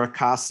a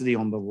varicosity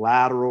on the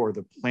lateral or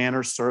the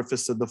plantar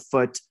surface of the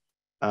foot,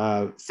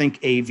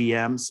 think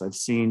AVMs. I've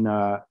seen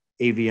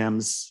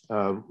AVMs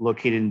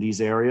located in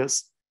these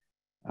areas.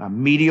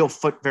 Medial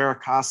foot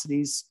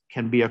varicosities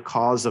can be a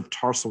cause of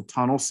tarsal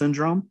tunnel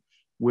syndrome,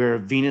 where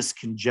venous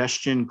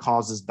congestion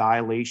causes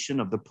dilation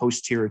of the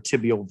posterior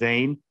tibial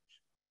vein,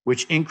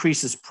 which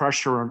increases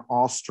pressure on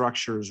all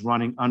structures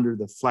running under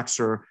the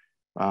flexor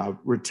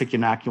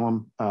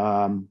retinaculum,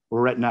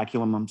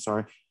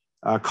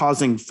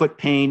 causing foot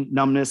pain,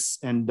 numbness,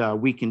 and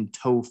weakened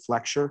toe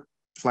flexion.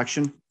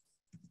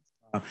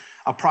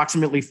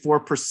 Approximately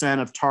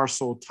 4% of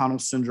tarsal tunnel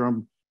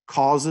syndrome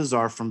causes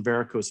are from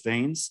varicose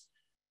veins.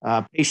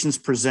 Patients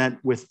present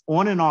with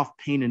on and off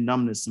pain and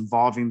numbness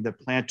involving the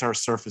plantar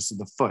surface of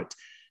the foot.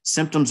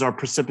 Symptoms are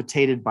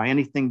precipitated by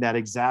anything that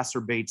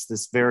exacerbates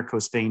this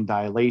varicose vein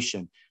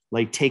dilation,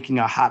 like taking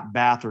a hot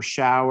bath or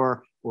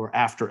shower or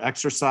after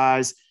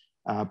exercise.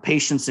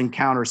 Patients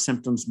encounter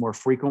symptoms more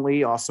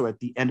frequently, also at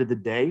the end of the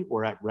day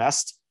or at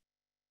rest.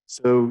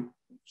 So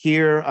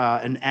here,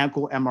 an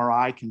ankle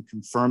MRI can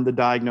confirm the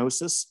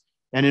diagnosis.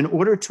 And in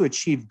order to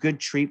achieve good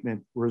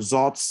treatment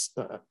results,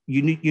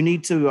 you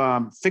need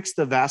to fix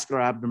the vascular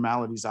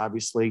abnormalities,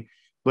 obviously,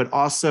 but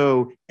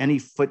also any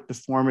foot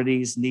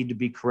deformities need to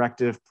be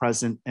corrective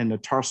present, and the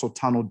tarsal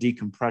tunnel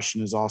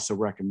decompression is also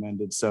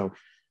recommended. So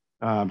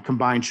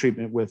combined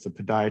treatment with a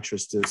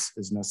podiatrist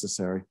is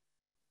necessary.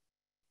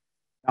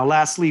 Now,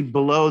 lastly,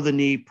 below the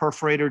knee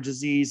perforator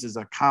disease is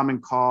a common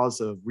cause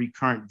of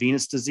recurrent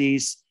venous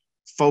disease,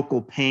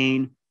 focal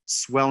pain,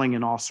 swelling,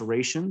 and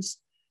ulcerations.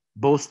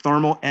 Both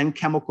thermal and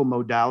chemical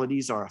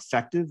modalities are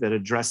effective at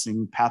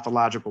addressing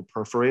pathological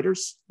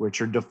perforators,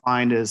 which are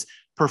defined as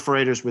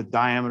perforators with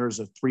diameters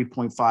of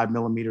 3.5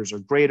 millimeters or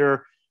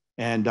greater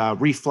and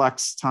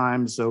reflux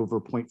times over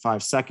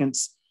 0.5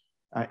 seconds.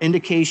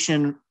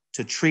 Indication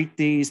to treat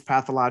these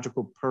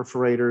pathological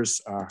perforators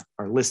are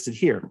listed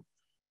here.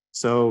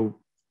 So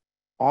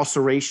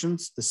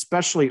ulcerations,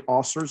 especially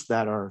ulcers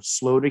that are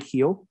slow to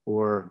heal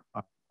or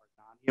are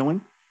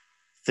non-healing,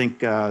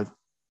 think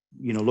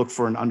look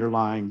for an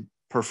underlying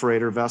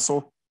perforator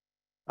vessel.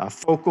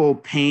 Focal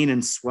pain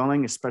and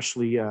swelling,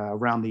 especially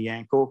around the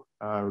ankle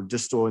or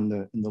distal in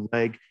the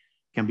leg,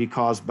 can be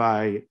caused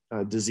by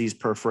disease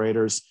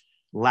perforators.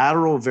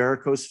 lateral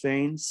varicose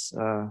veins,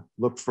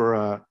 look for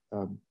a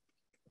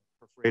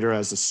perforator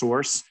as a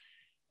source.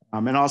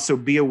 And also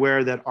be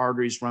aware that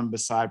arteries run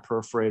beside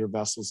perforator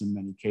vessels in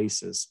many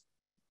cases.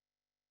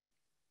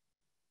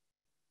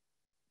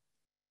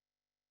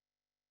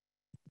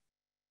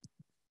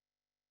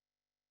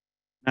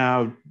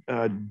 Now,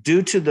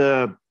 due to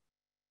the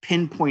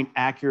pinpoint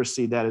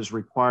accuracy that is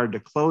required to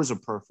close a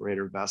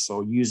perforator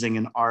vessel using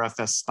an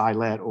RFS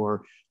stylet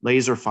or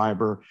laser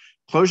fiber,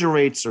 closure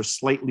rates are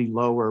slightly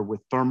lower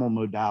with thermal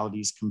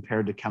modalities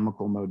compared to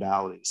chemical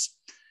modalities.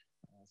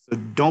 So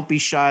don't be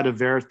shy to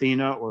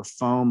Varithena or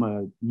foam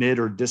a mid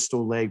or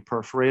distal leg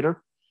perforator.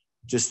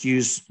 Just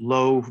use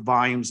low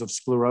volumes of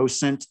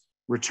sclerosant,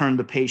 return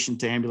the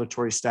patient to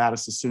ambulatory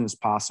status as soon as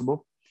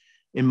possible.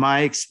 In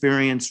my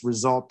experience,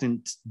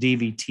 resultant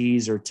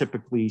DVTs are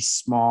typically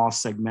small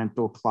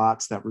segmental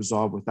clots that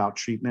resolve without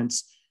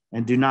treatments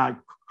and do not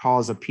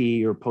cause a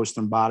P or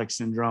post-thrombotic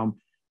syndrome.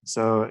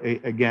 So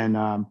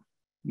again,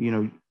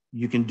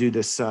 you can do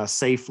this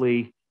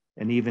safely.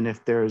 And even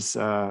if there's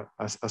a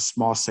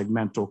small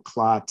segmental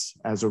clot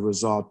as a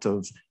result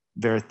of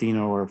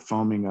Varithena or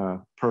foaming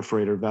a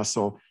perforator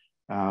vessel,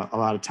 a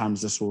lot of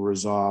times this will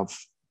resolve.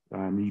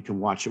 You can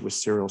watch it with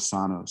serial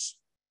sonos.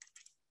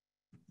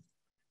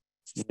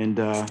 And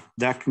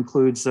that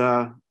concludes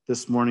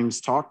this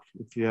morning's talk.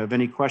 If you have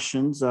any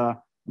questions,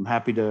 I'm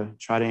happy to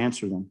try to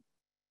answer them.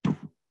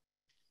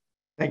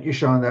 Thank you,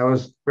 Sean. That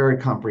was very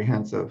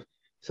comprehensive.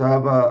 So I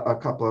have a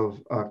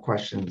couple of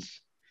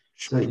questions.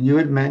 So you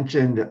had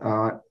mentioned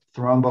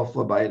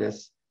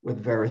thrombophlebitis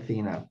with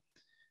Varithena.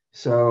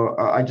 So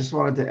I just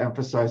wanted to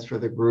emphasize for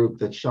the group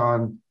that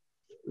Sean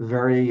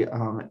very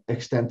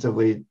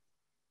extensively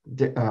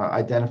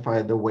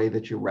identified the way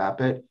that you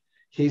wrap it.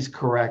 He's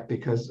correct,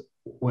 because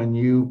when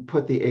you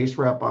put the ACE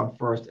wrap on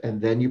first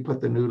and then you put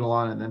the noodle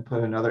on and then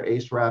put another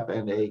ACE wrap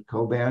and a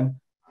Coban,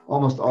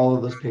 almost all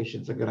of those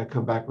patients are going to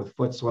come back with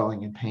foot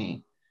swelling and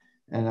pain.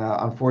 And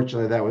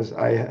unfortunately,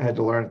 I had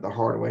to learn it the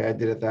hard way. I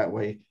did it that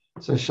way.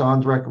 So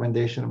Sean's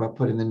recommendation about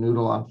putting the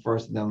noodle on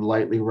first and then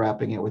lightly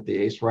wrapping it with the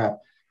ACE wrap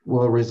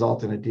will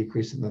result in a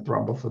decrease in the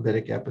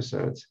thrombophlebitic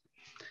episodes.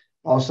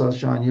 Also,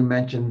 Sean, you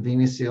mentioned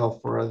Venous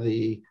for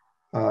the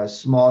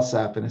small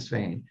saphenous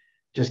vein.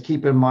 Just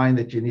keep in mind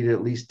that you need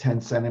at least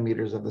 10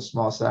 centimeters of the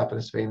small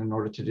saphenous vein in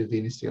order to do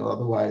Venous.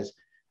 Otherwise,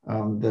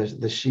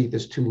 the sheath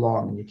is too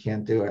long and you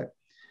can't do it.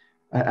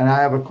 And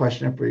I have a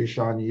question for you,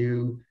 Sean.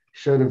 You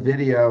showed a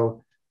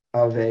video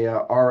of a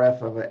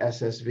RF of a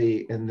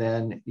SSV, and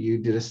then you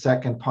did a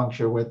second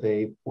puncture with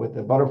a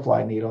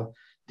butterfly needle.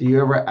 Do you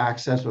ever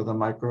access with a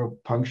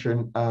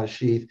micropuncture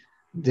sheath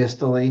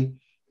distally,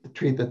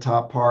 treat the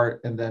top part,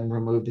 and then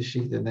remove the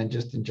sheath, and then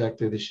just inject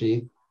through the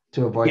sheath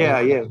to avoid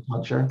the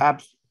puncture?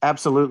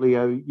 Absolutely.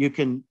 You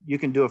can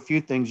do a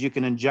few things. You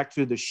can inject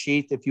through the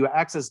sheath. If you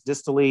access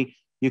distally,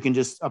 you can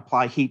just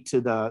apply heat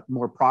to the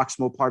more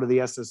proximal part of the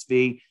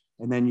SSV,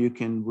 and then you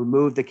can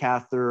remove the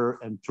catheter,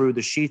 and through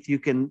the sheath, you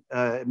can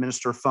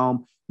administer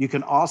foam. You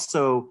can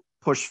also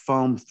push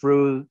foam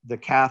through the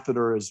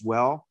catheter as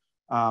well,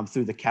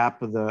 through the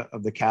cap of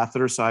the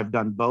catheter. So I've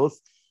done both.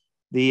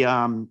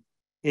 The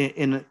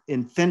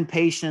in thin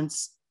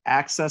patients,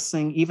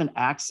 even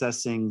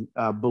accessing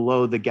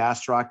below the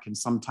gastroc can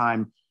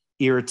sometimes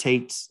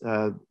irritate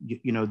the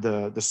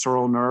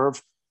sural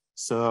nerve.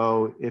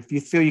 So if you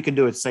feel you can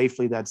do it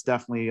safely, that's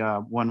definitely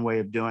one way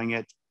of doing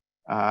it.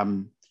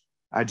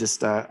 I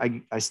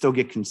still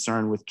get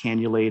concerned with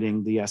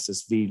cannulating the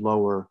SSV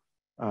lower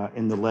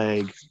in the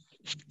leg.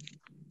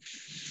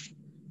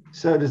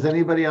 So does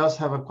anybody else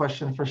have a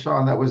question for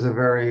Sean? That was a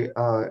very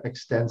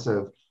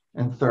extensive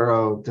and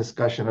thorough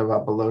discussion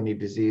about below-knee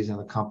disease and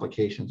the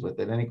complications with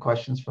it. Any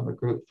questions from the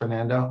group?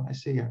 Fernando, I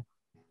see you.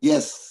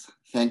 Yes,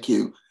 thank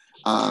you.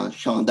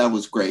 Sean, that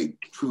was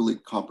great, truly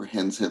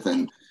comprehensive,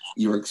 and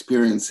your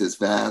experience is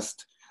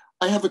vast.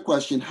 I have a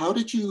question. How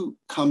did you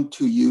come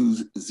to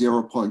use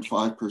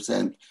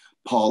 0.5%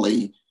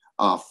 poly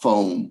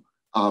foam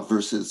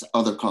versus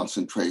other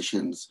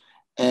concentrations?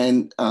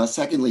 And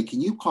secondly, can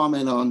you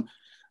comment on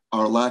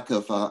our lack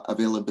of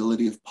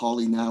availability of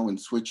poly now and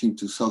switching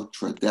to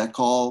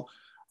Sotradecol?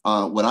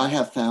 What I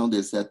have found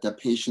is that the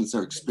patients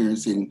are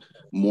experiencing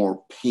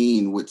more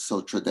pain with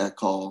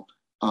Sotradecol.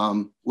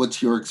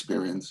 What's your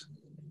experience?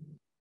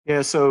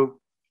 Yeah, so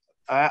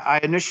I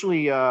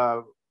initially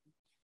I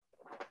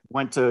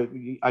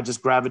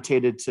just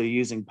gravitated to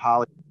using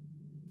poly.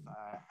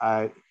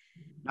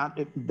 Not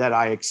that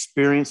I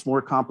experienced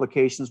more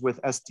complications with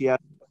STS.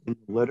 In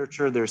the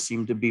literature, there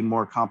seem to be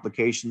more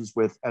complications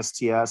with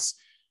STS,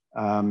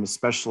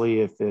 especially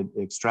if it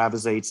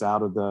extravasates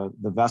out of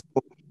the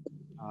vessel.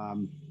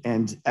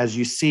 And as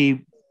you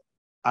see,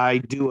 in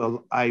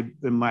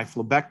my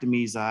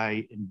phlebectomies,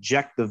 I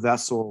inject the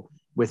vessel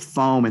with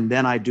foam, and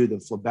then I do the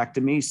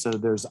phlebectomy. So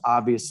there's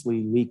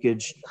obviously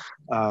leakage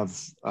of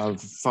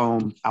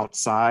foam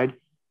outside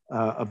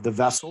of the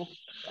vessel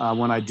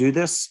when I do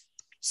this.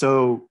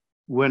 So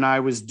when I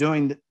was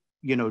doing,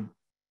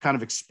 kind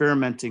of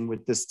experimenting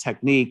with this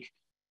technique,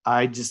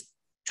 I just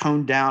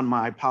toned down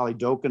my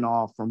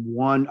polydocanol from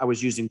I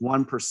was using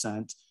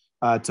 1%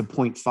 to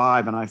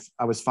 0.5. And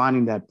I was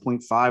finding that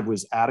 0.5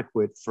 was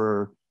adequate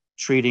for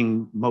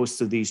treating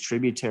most of these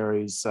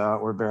tributaries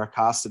or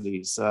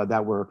varicosities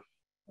that were,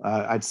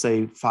 I'd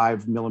say,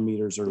 5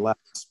 millimeters or less.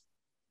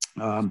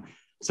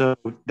 So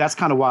that's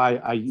kind of why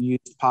I use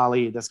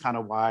poly. That's kind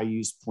of why I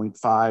use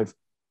 0.5.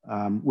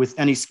 With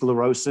any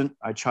sclerosant,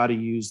 I try to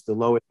use the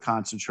lowest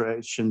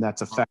concentration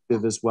that's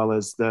effective, as well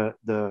as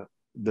the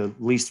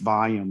least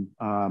volume.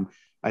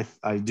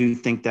 I do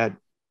think that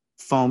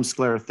foam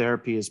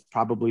sclerotherapy is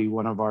probably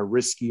one of our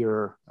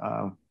riskier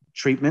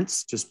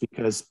treatments, just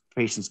because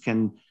patients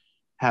can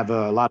have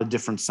a lot of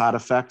different side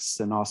effects,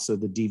 and also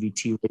the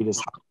DVT rate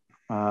is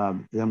higher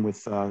than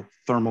with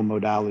thermal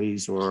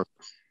modalities or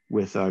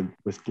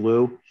with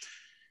glue.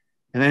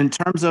 And then in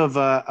terms of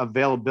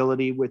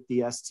availability with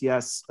the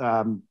STS,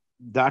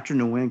 Dr.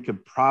 Nguyen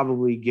could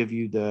probably give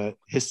you the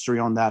history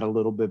on that a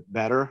little bit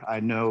better. I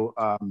know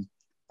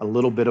a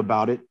little bit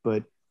about it,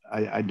 but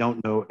I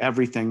don't know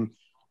everything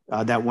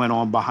that went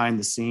on behind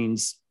the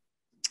scenes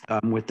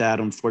with that,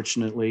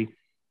 unfortunately.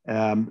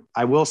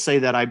 I will say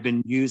that I've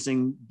been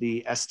using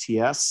the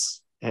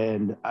STS,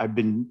 and I've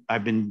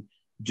been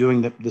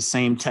doing the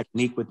same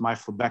technique with my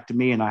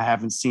phlebectomy, and I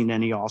haven't seen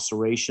any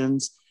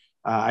ulcerations.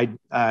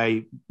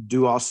 I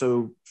do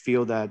also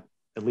feel that,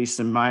 at least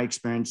in my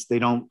experience,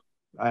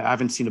 I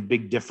haven't seen a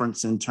big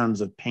difference in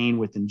terms of pain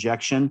with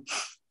injection.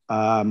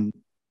 So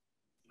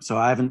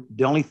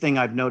the only thing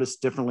I've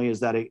noticed differently is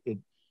that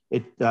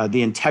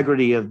the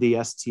integrity of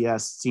the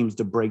STS seems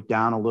to break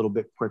down a little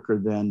bit quicker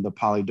than the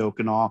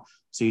polydocanol.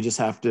 So you just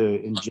have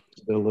to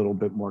inject it a little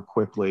bit more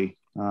quickly.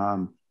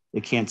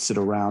 It can't sit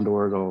around,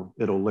 or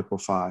it'll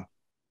liquefy.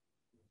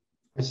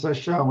 So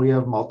Sean, we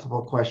have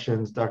multiple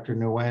questions, Dr.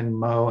 Nguyen,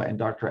 Mo, and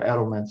Dr.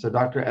 Edelman. So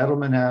Dr.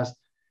 Edelman asked,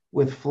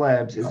 with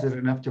phlebs, is it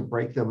enough to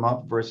break them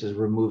up versus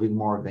removing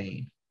more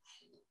vein?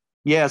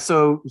 Yeah,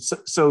 so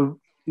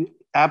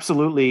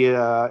absolutely,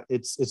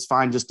 it's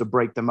fine just to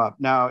break them up.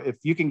 Now, if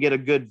you can get a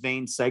good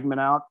vein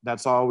segment out,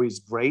 that's always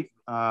great,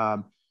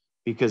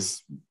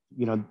 because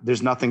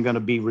there's nothing going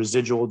to be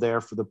residual there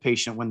for the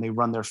patient when they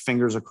run their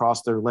fingers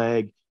across their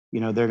leg.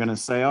 They're going to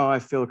say, "Oh, I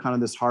feel kind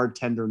of this hard,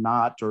 tender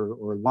knot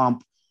or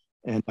lump,"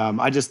 and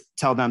I just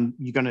tell them,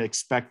 "You're going to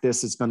expect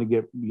this. It's going to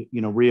get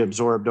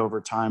reabsorbed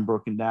over time,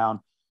 broken down."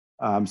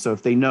 So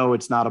if they know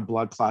it's not a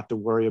blood clot to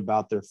worry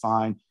about, they're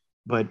fine.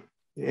 But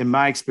in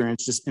my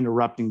experience, just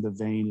interrupting the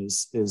vein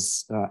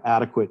is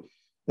adequate,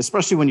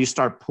 especially when you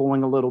start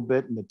pulling a little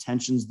bit and the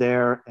tension's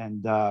there,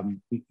 and the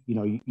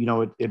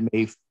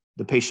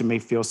patient may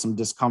feel some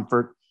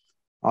discomfort.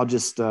 I'll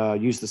just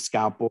use the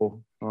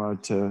scalpel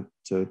to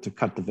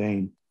cut the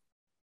vein.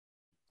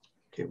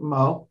 Okay,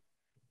 Mo,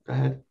 go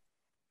ahead.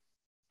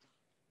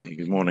 Hey,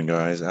 good morning,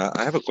 guys.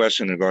 I have a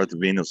question in regard to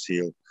venous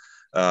seal.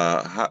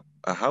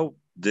 How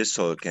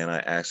distal can I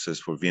access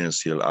for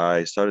venous seal?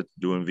 I started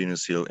doing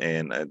venous seal,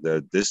 and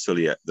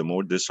the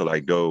more distal I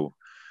go,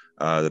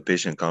 the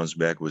patient comes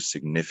back with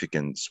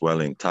significant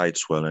swelling, tight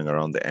swelling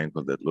around the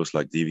ankle that looks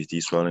like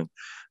DVT swelling.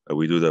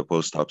 We do the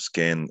post-op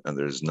scan, and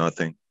there's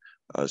nothing.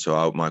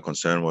 So my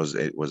concern was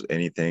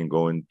anything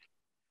going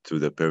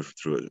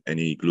through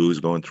any glues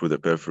going through the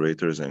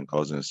perforators and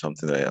causing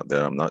something that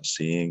I'm not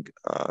seeing.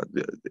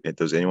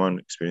 Does anyone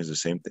experience the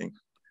same thing?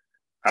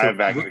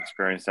 I've actually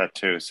experienced that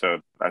too. So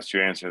as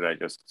you answer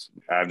that,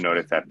 I've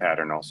noticed that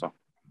pattern also.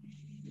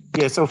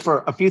 Yeah. So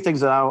for a few things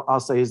that I'll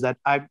say is that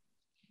I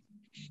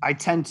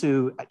tend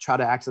to try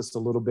to access a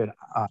little bit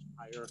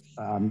higher.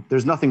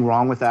 There's nothing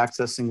wrong with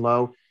accessing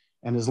low.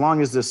 And as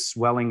long as this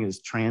swelling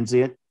is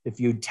transient, if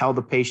you tell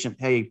the patient,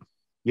 "Hey,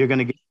 you're going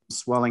to get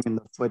swelling in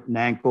the foot and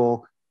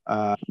ankle,"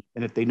 and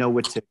if they know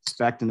what to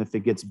expect, and if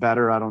it gets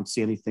better, I don't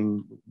see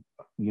anything,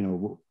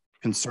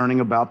 concerning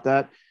about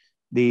that.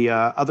 The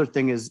other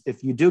thing is,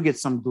 if you do get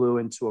some glue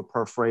into a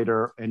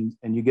perforator and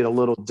you get a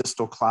little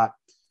distal clot,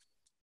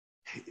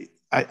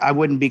 I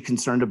wouldn't be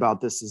concerned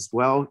about this as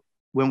well.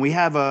 When we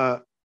have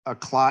a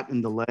clot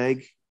in the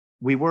leg,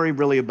 we worry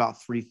really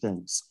about three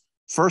things.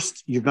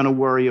 First, you're going to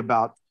worry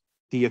about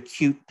the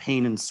acute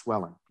pain and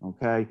swelling,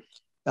 okay?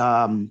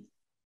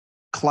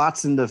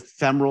 Clots in the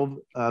femoral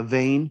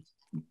vein,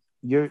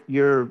 you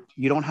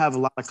don't have a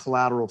lot of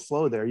collateral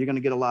flow there. You're going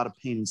to get a lot of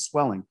pain and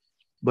swelling.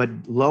 But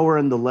lower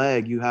in the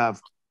leg, you have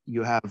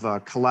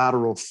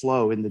collateral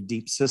flow in the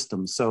deep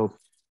system. So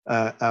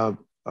a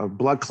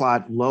blood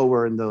clot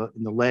lower in the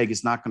leg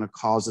is not going to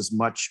cause as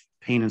much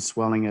pain and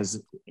swelling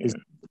as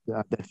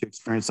that you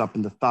experience up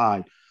in the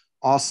thigh.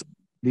 Also,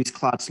 these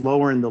clots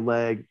lower in the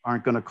leg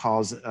aren't going to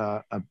cause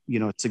a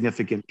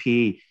significant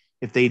PE.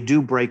 If they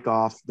do break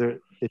off,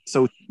 it's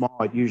so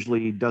small it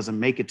usually doesn't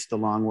make it to the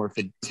lung, or if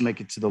it does make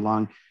it to the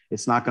lung,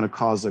 it's not going to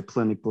cause a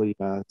clinically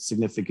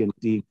significant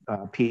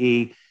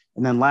PE.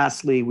 And then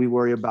lastly, we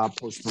worry about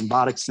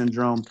post-thrombotic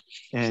syndrome.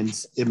 And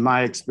in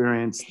my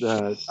experience,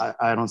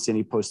 I don't see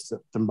any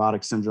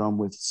post-thrombotic syndrome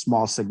with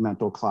small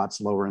segmental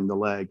clots lower in the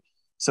leg.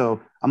 So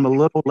I'm a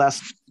little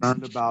less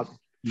concerned about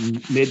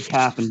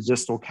mid-calf and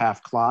distal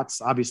calf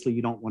clots. Obviously,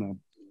 you don't want to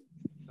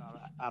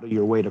out of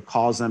your way to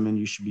cause them, and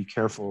you should be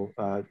careful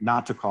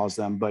not to cause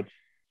them. But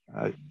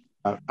I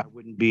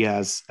wouldn't be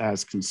as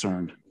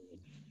concerned.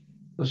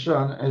 So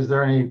Sean, is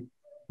there any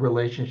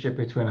relationship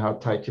between how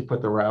tight you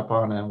put the wrap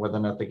on and whether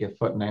or not they get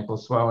foot and ankle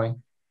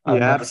swelling?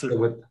 Yeah,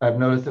 absolutely. I've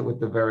noticed it with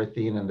the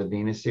Varithene and the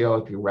Venous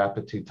Seal. If you wrap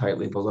it too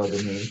tightly below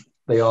the knee,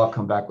 they all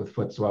come back with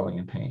foot swelling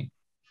and pain.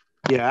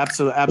 Yeah,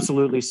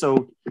 absolutely.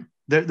 So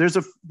there's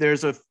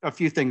a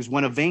few things.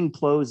 When a vein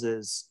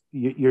closes,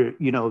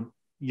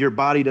 your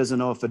body doesn't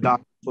know if a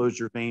doctor closed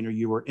your vein or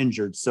you were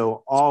injured.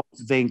 So all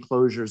vein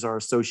closures are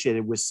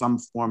associated with some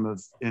form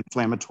of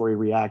inflammatory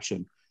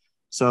reaction.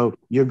 So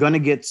you're going to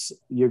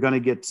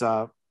get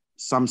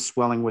some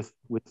swelling with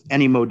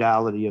any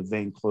modality of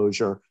vein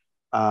closure.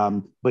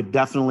 But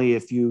definitely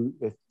if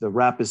the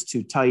wrap is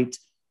too tight,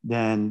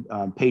 then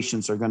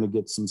patients are going to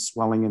get some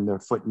swelling in their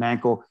foot and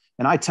ankle.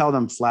 And I tell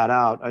them flat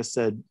out,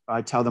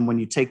 I tell them when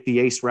you take the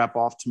ACE wrap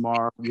off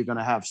tomorrow, you're going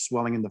to have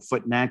swelling in the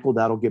foot and ankle.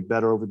 That'll get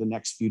better over the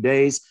next few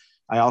days.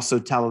 I also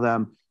tell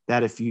them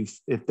that if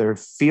they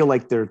feel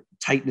like there's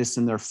tightness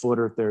in their foot,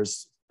 or if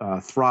there's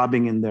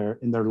throbbing in their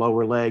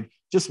lower leg,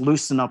 just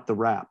loosen up the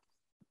wrap.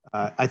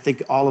 I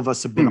think all of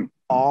us have been on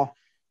call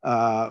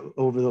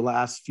over the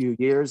last few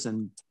years,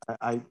 and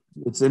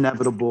it's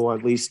inevitable.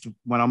 At least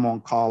when I'm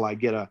on call, I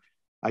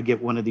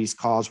get one of these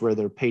calls where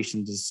their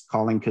patient is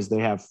calling because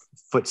they have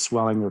foot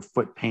swelling or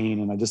foot pain,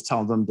 and I just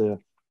tell them to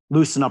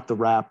loosen up the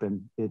wrap,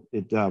 and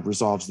it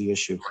resolves the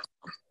issue.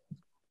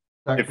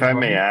 If I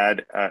may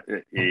add,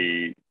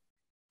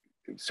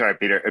 sorry,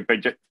 Peter, but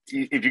just,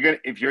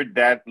 if you're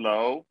that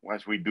low,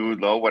 once we do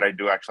low, what I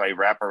do actually, I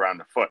wrap around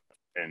the foot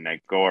and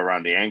I go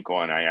around the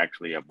ankle, and I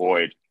actually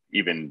avoid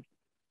even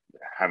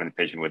having the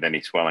patient with any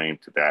swelling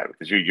to that,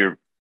 because you're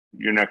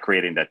not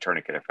creating that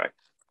tourniquet effect.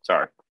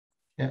 Sorry.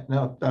 Yeah,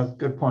 no, that's a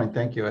good point.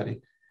 Thank you,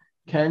 Eddie.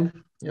 Ken,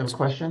 you have a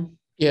question?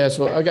 Yeah,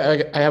 so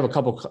I have a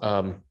couple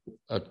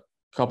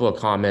of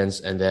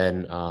comments and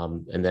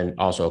then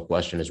also a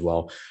question as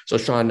well. So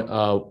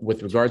Sean,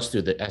 with regards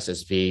to the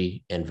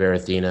SSV and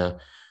Varithena,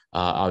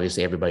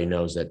 obviously everybody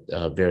knows that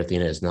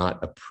Varithena is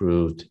not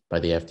approved by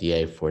the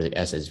FDA for the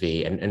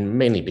SSV, and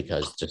mainly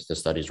because just the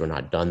studies were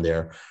not done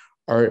there.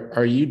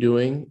 Are you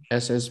doing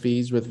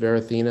SSVs with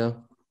Varithena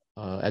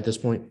at this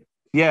point?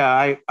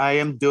 Yeah, I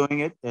am doing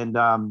it, and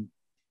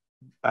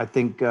I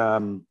think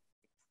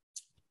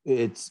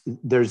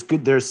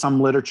there's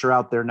some literature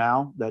out there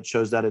now that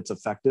shows that it's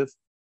effective.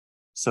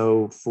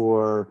 So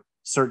for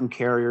certain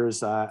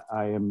carriers, I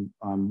am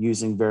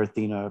using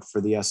Varithena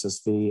for the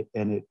SSV,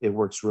 and it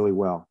works really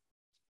well.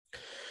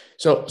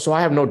 So I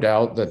have no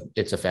doubt that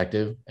it's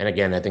effective. And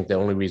again, I think the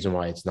only reason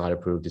why it's not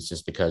approved is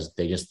just because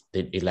they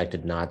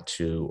elected not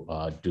to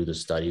do the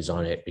studies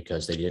on it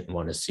because they didn't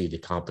want to see the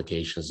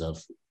complications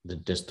of the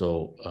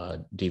distal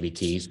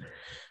DVTs.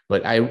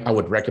 But I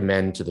would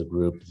recommend to the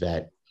group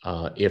that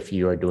if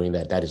you are doing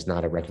that, that is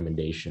not a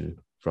recommendation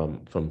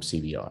from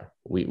CVR.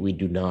 We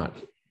do not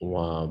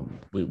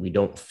we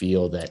don't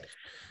feel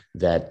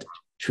that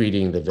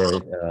treating the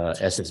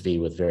SSV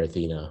with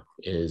Varithena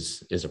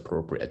is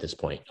appropriate at this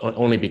point,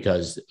 only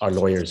because our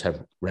lawyers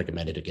have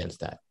recommended against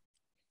that.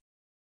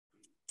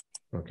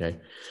 Okay,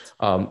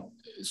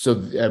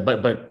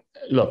 but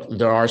look,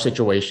 there are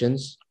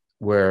situations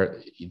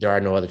where there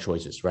are no other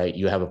choices, right?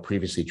 You have a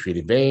previously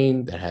treated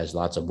vein that has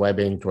lots of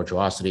webbing,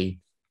 tortuosity.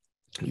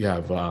 You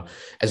have,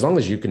 as long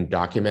as you can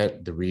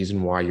document the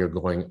reason why you're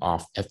going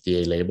off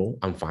FDA label,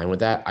 I'm fine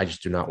with that. I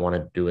just do not want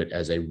to do it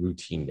as a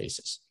routine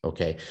basis.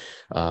 Okay.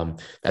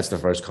 That's the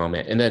first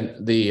comment. And then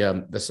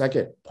the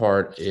second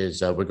part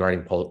is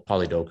regarding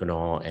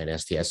polydocanol and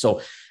STS.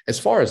 So as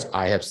far as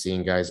I have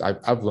seen, guys,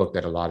 I've looked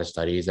at a lot of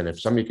studies, and if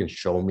somebody can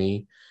show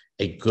me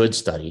a good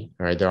study,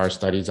 all right, there are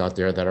studies out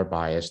there that are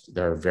biased.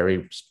 There are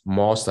very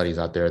small studies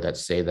out there that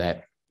say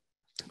that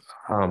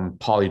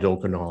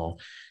polydocanol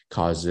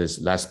causes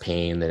less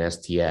pain than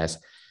STS,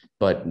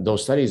 but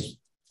those studies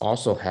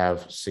also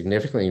have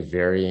significantly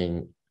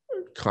varying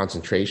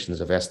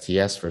concentrations of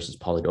STS versus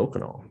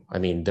polydocanol. I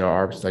mean, there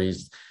are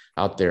studies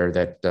out there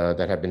that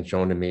have been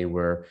shown to me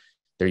where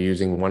they're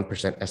using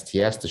 1%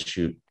 STS to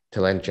shoot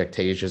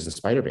telangiectasias and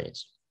spider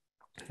veins.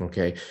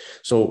 Okay,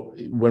 so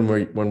when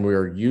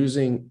we're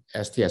using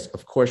STS,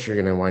 of course you're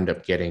going to wind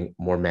up getting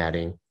more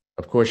matting.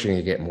 Of course, you're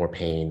going to get more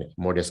pain,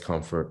 more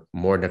discomfort,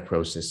 more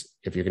necrosis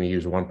if you're going to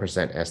use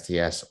 1%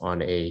 STS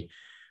on a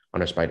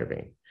spider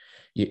vein.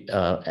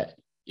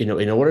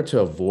 In order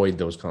to avoid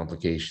those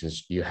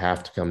complications, you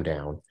have to come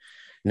down.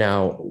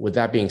 Now, with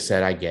that being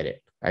said, I get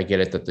it. I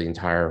get it that the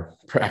entire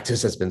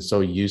practice has been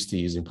so used to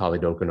using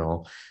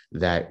polydocanol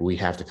that we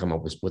have to come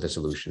up with a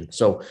solution.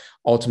 So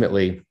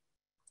ultimately,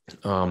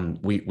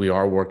 we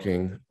are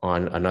working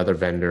on another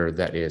vendor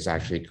that is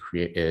actually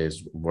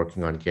is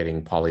working on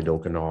getting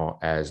polydocanol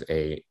as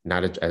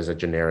not as a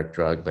generic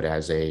drug, but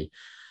as a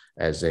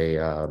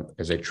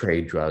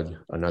trade drug,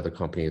 another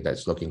company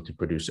that's looking to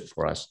produce it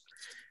for us.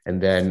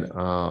 And then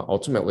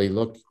ultimately,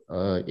 look,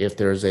 if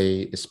there's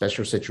a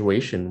special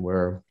situation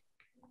where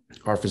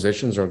our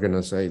physicians are going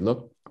to say,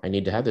 look, I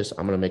need to have this,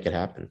 I'm going to make it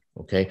happen.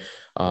 Okay.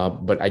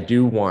 But I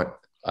do want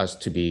us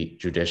to be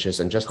judicious.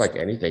 And just like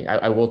anything,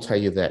 I will tell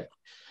you that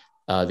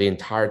the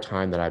entire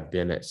time that I've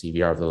been at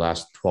CVR over the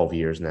last 12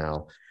 years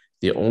now,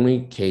 the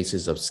only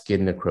cases of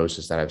skin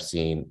necrosis that I've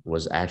seen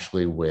was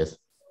actually with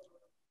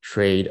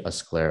trade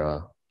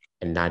sclera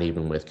and not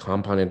even with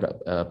compounded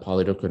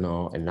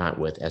polydeucranol and not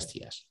with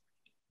STS.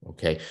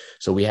 Okay,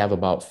 so we have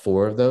about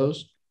 4 of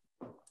those,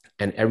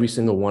 and every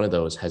single one of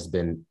those has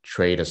been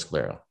trade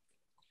sclera.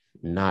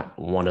 Not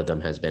one of them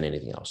has been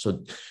anything else.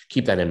 So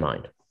keep that in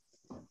mind.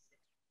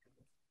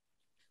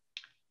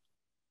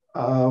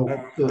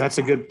 That's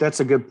a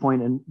good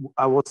point. And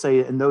I will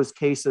say in those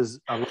cases,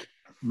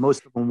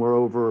 most of them were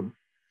over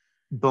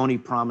bony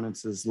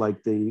prominences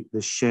like the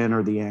shin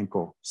or the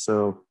ankle.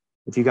 So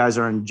if you guys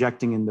are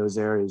injecting in those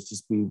areas,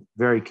 just be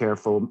very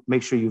careful.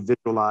 Make sure you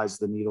visualize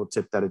the needle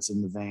tip that it's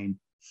in the vein.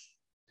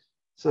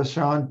 So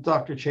Sean,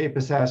 Dr.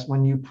 Chapis asked,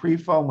 when you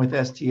pre-foam with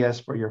STS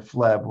for your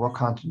phleb, what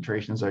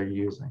concentrations are you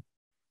using?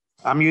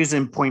 I'm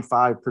using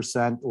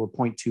 0.5% or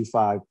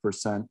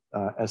 0.25%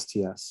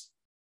 STS.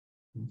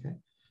 Okay.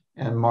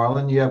 And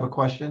Marlon, you have a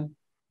question?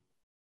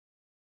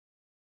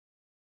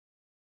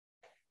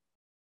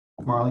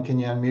 Marlon, can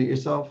you unmute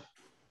yourself?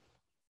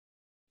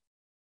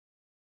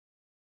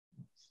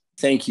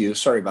 Thank you.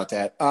 Sorry about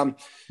that.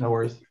 No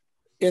worries.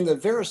 In the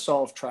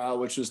Verisolve trial,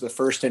 which was the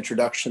first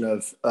introduction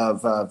of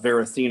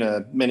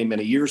Varithena many,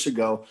 many years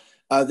ago,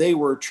 they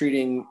were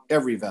treating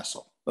every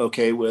vessel,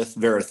 okay, with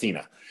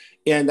Varithena.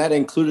 And that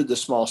included the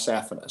small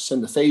saphenous.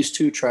 In the phase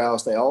 2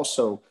 trials, they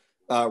also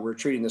were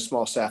treating the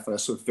small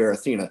saphenous with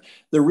Varithena.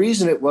 The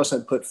reason it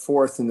wasn't put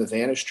forth in the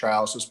Venous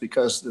trials is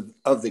because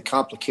of the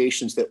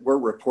complications that were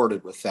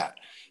reported with that.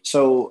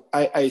 So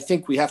I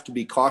think we have to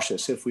be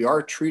cautious. If we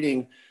are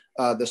treating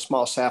the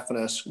small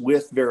saphenous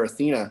with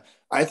Varithena,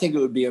 I think it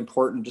would be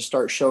important to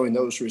start showing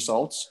those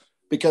results,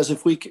 because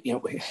if we,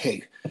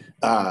 hey,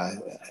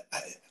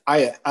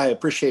 I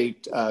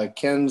appreciate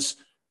Ken's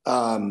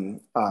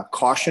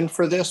caution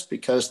for this,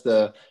 because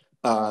the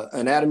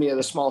anatomy of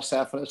the small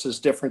saphenous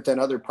is different than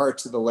other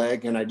parts of the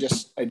leg, and I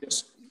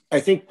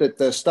think that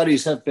the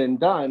studies have been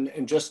done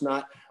and just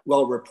not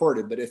well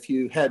reported. But if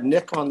you had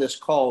Nick on this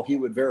call, he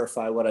would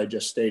verify what I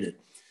just stated.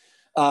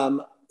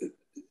 Well,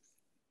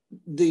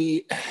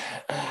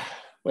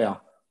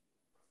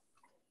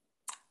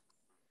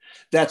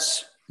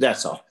 that's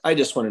all. I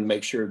just wanted to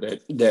make sure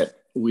that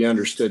we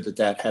understood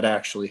that had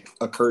actually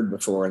occurred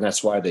before, and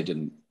that's why they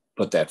didn't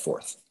put that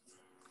forth.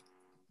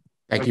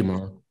 Thank you,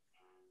 Marlon.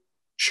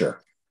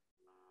 Sure.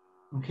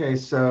 Okay,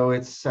 so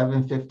it's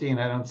 7:50 and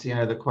I don't see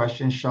any other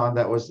questions. Sean,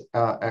 that was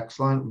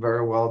excellent.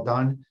 Very well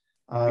done.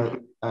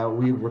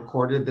 We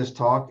recorded this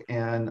talk,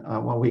 and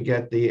when we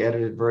get the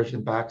edited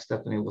version back,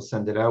 Stephanie will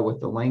send it out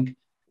with the link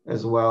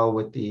as well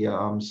with the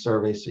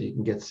survey, so you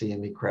can get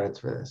CME credits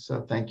for this.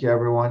 So thank you,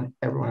 everyone.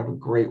 Everyone have a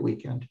great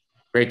weekend.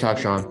 Great talk,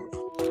 Sean.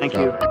 Thank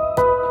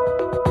you.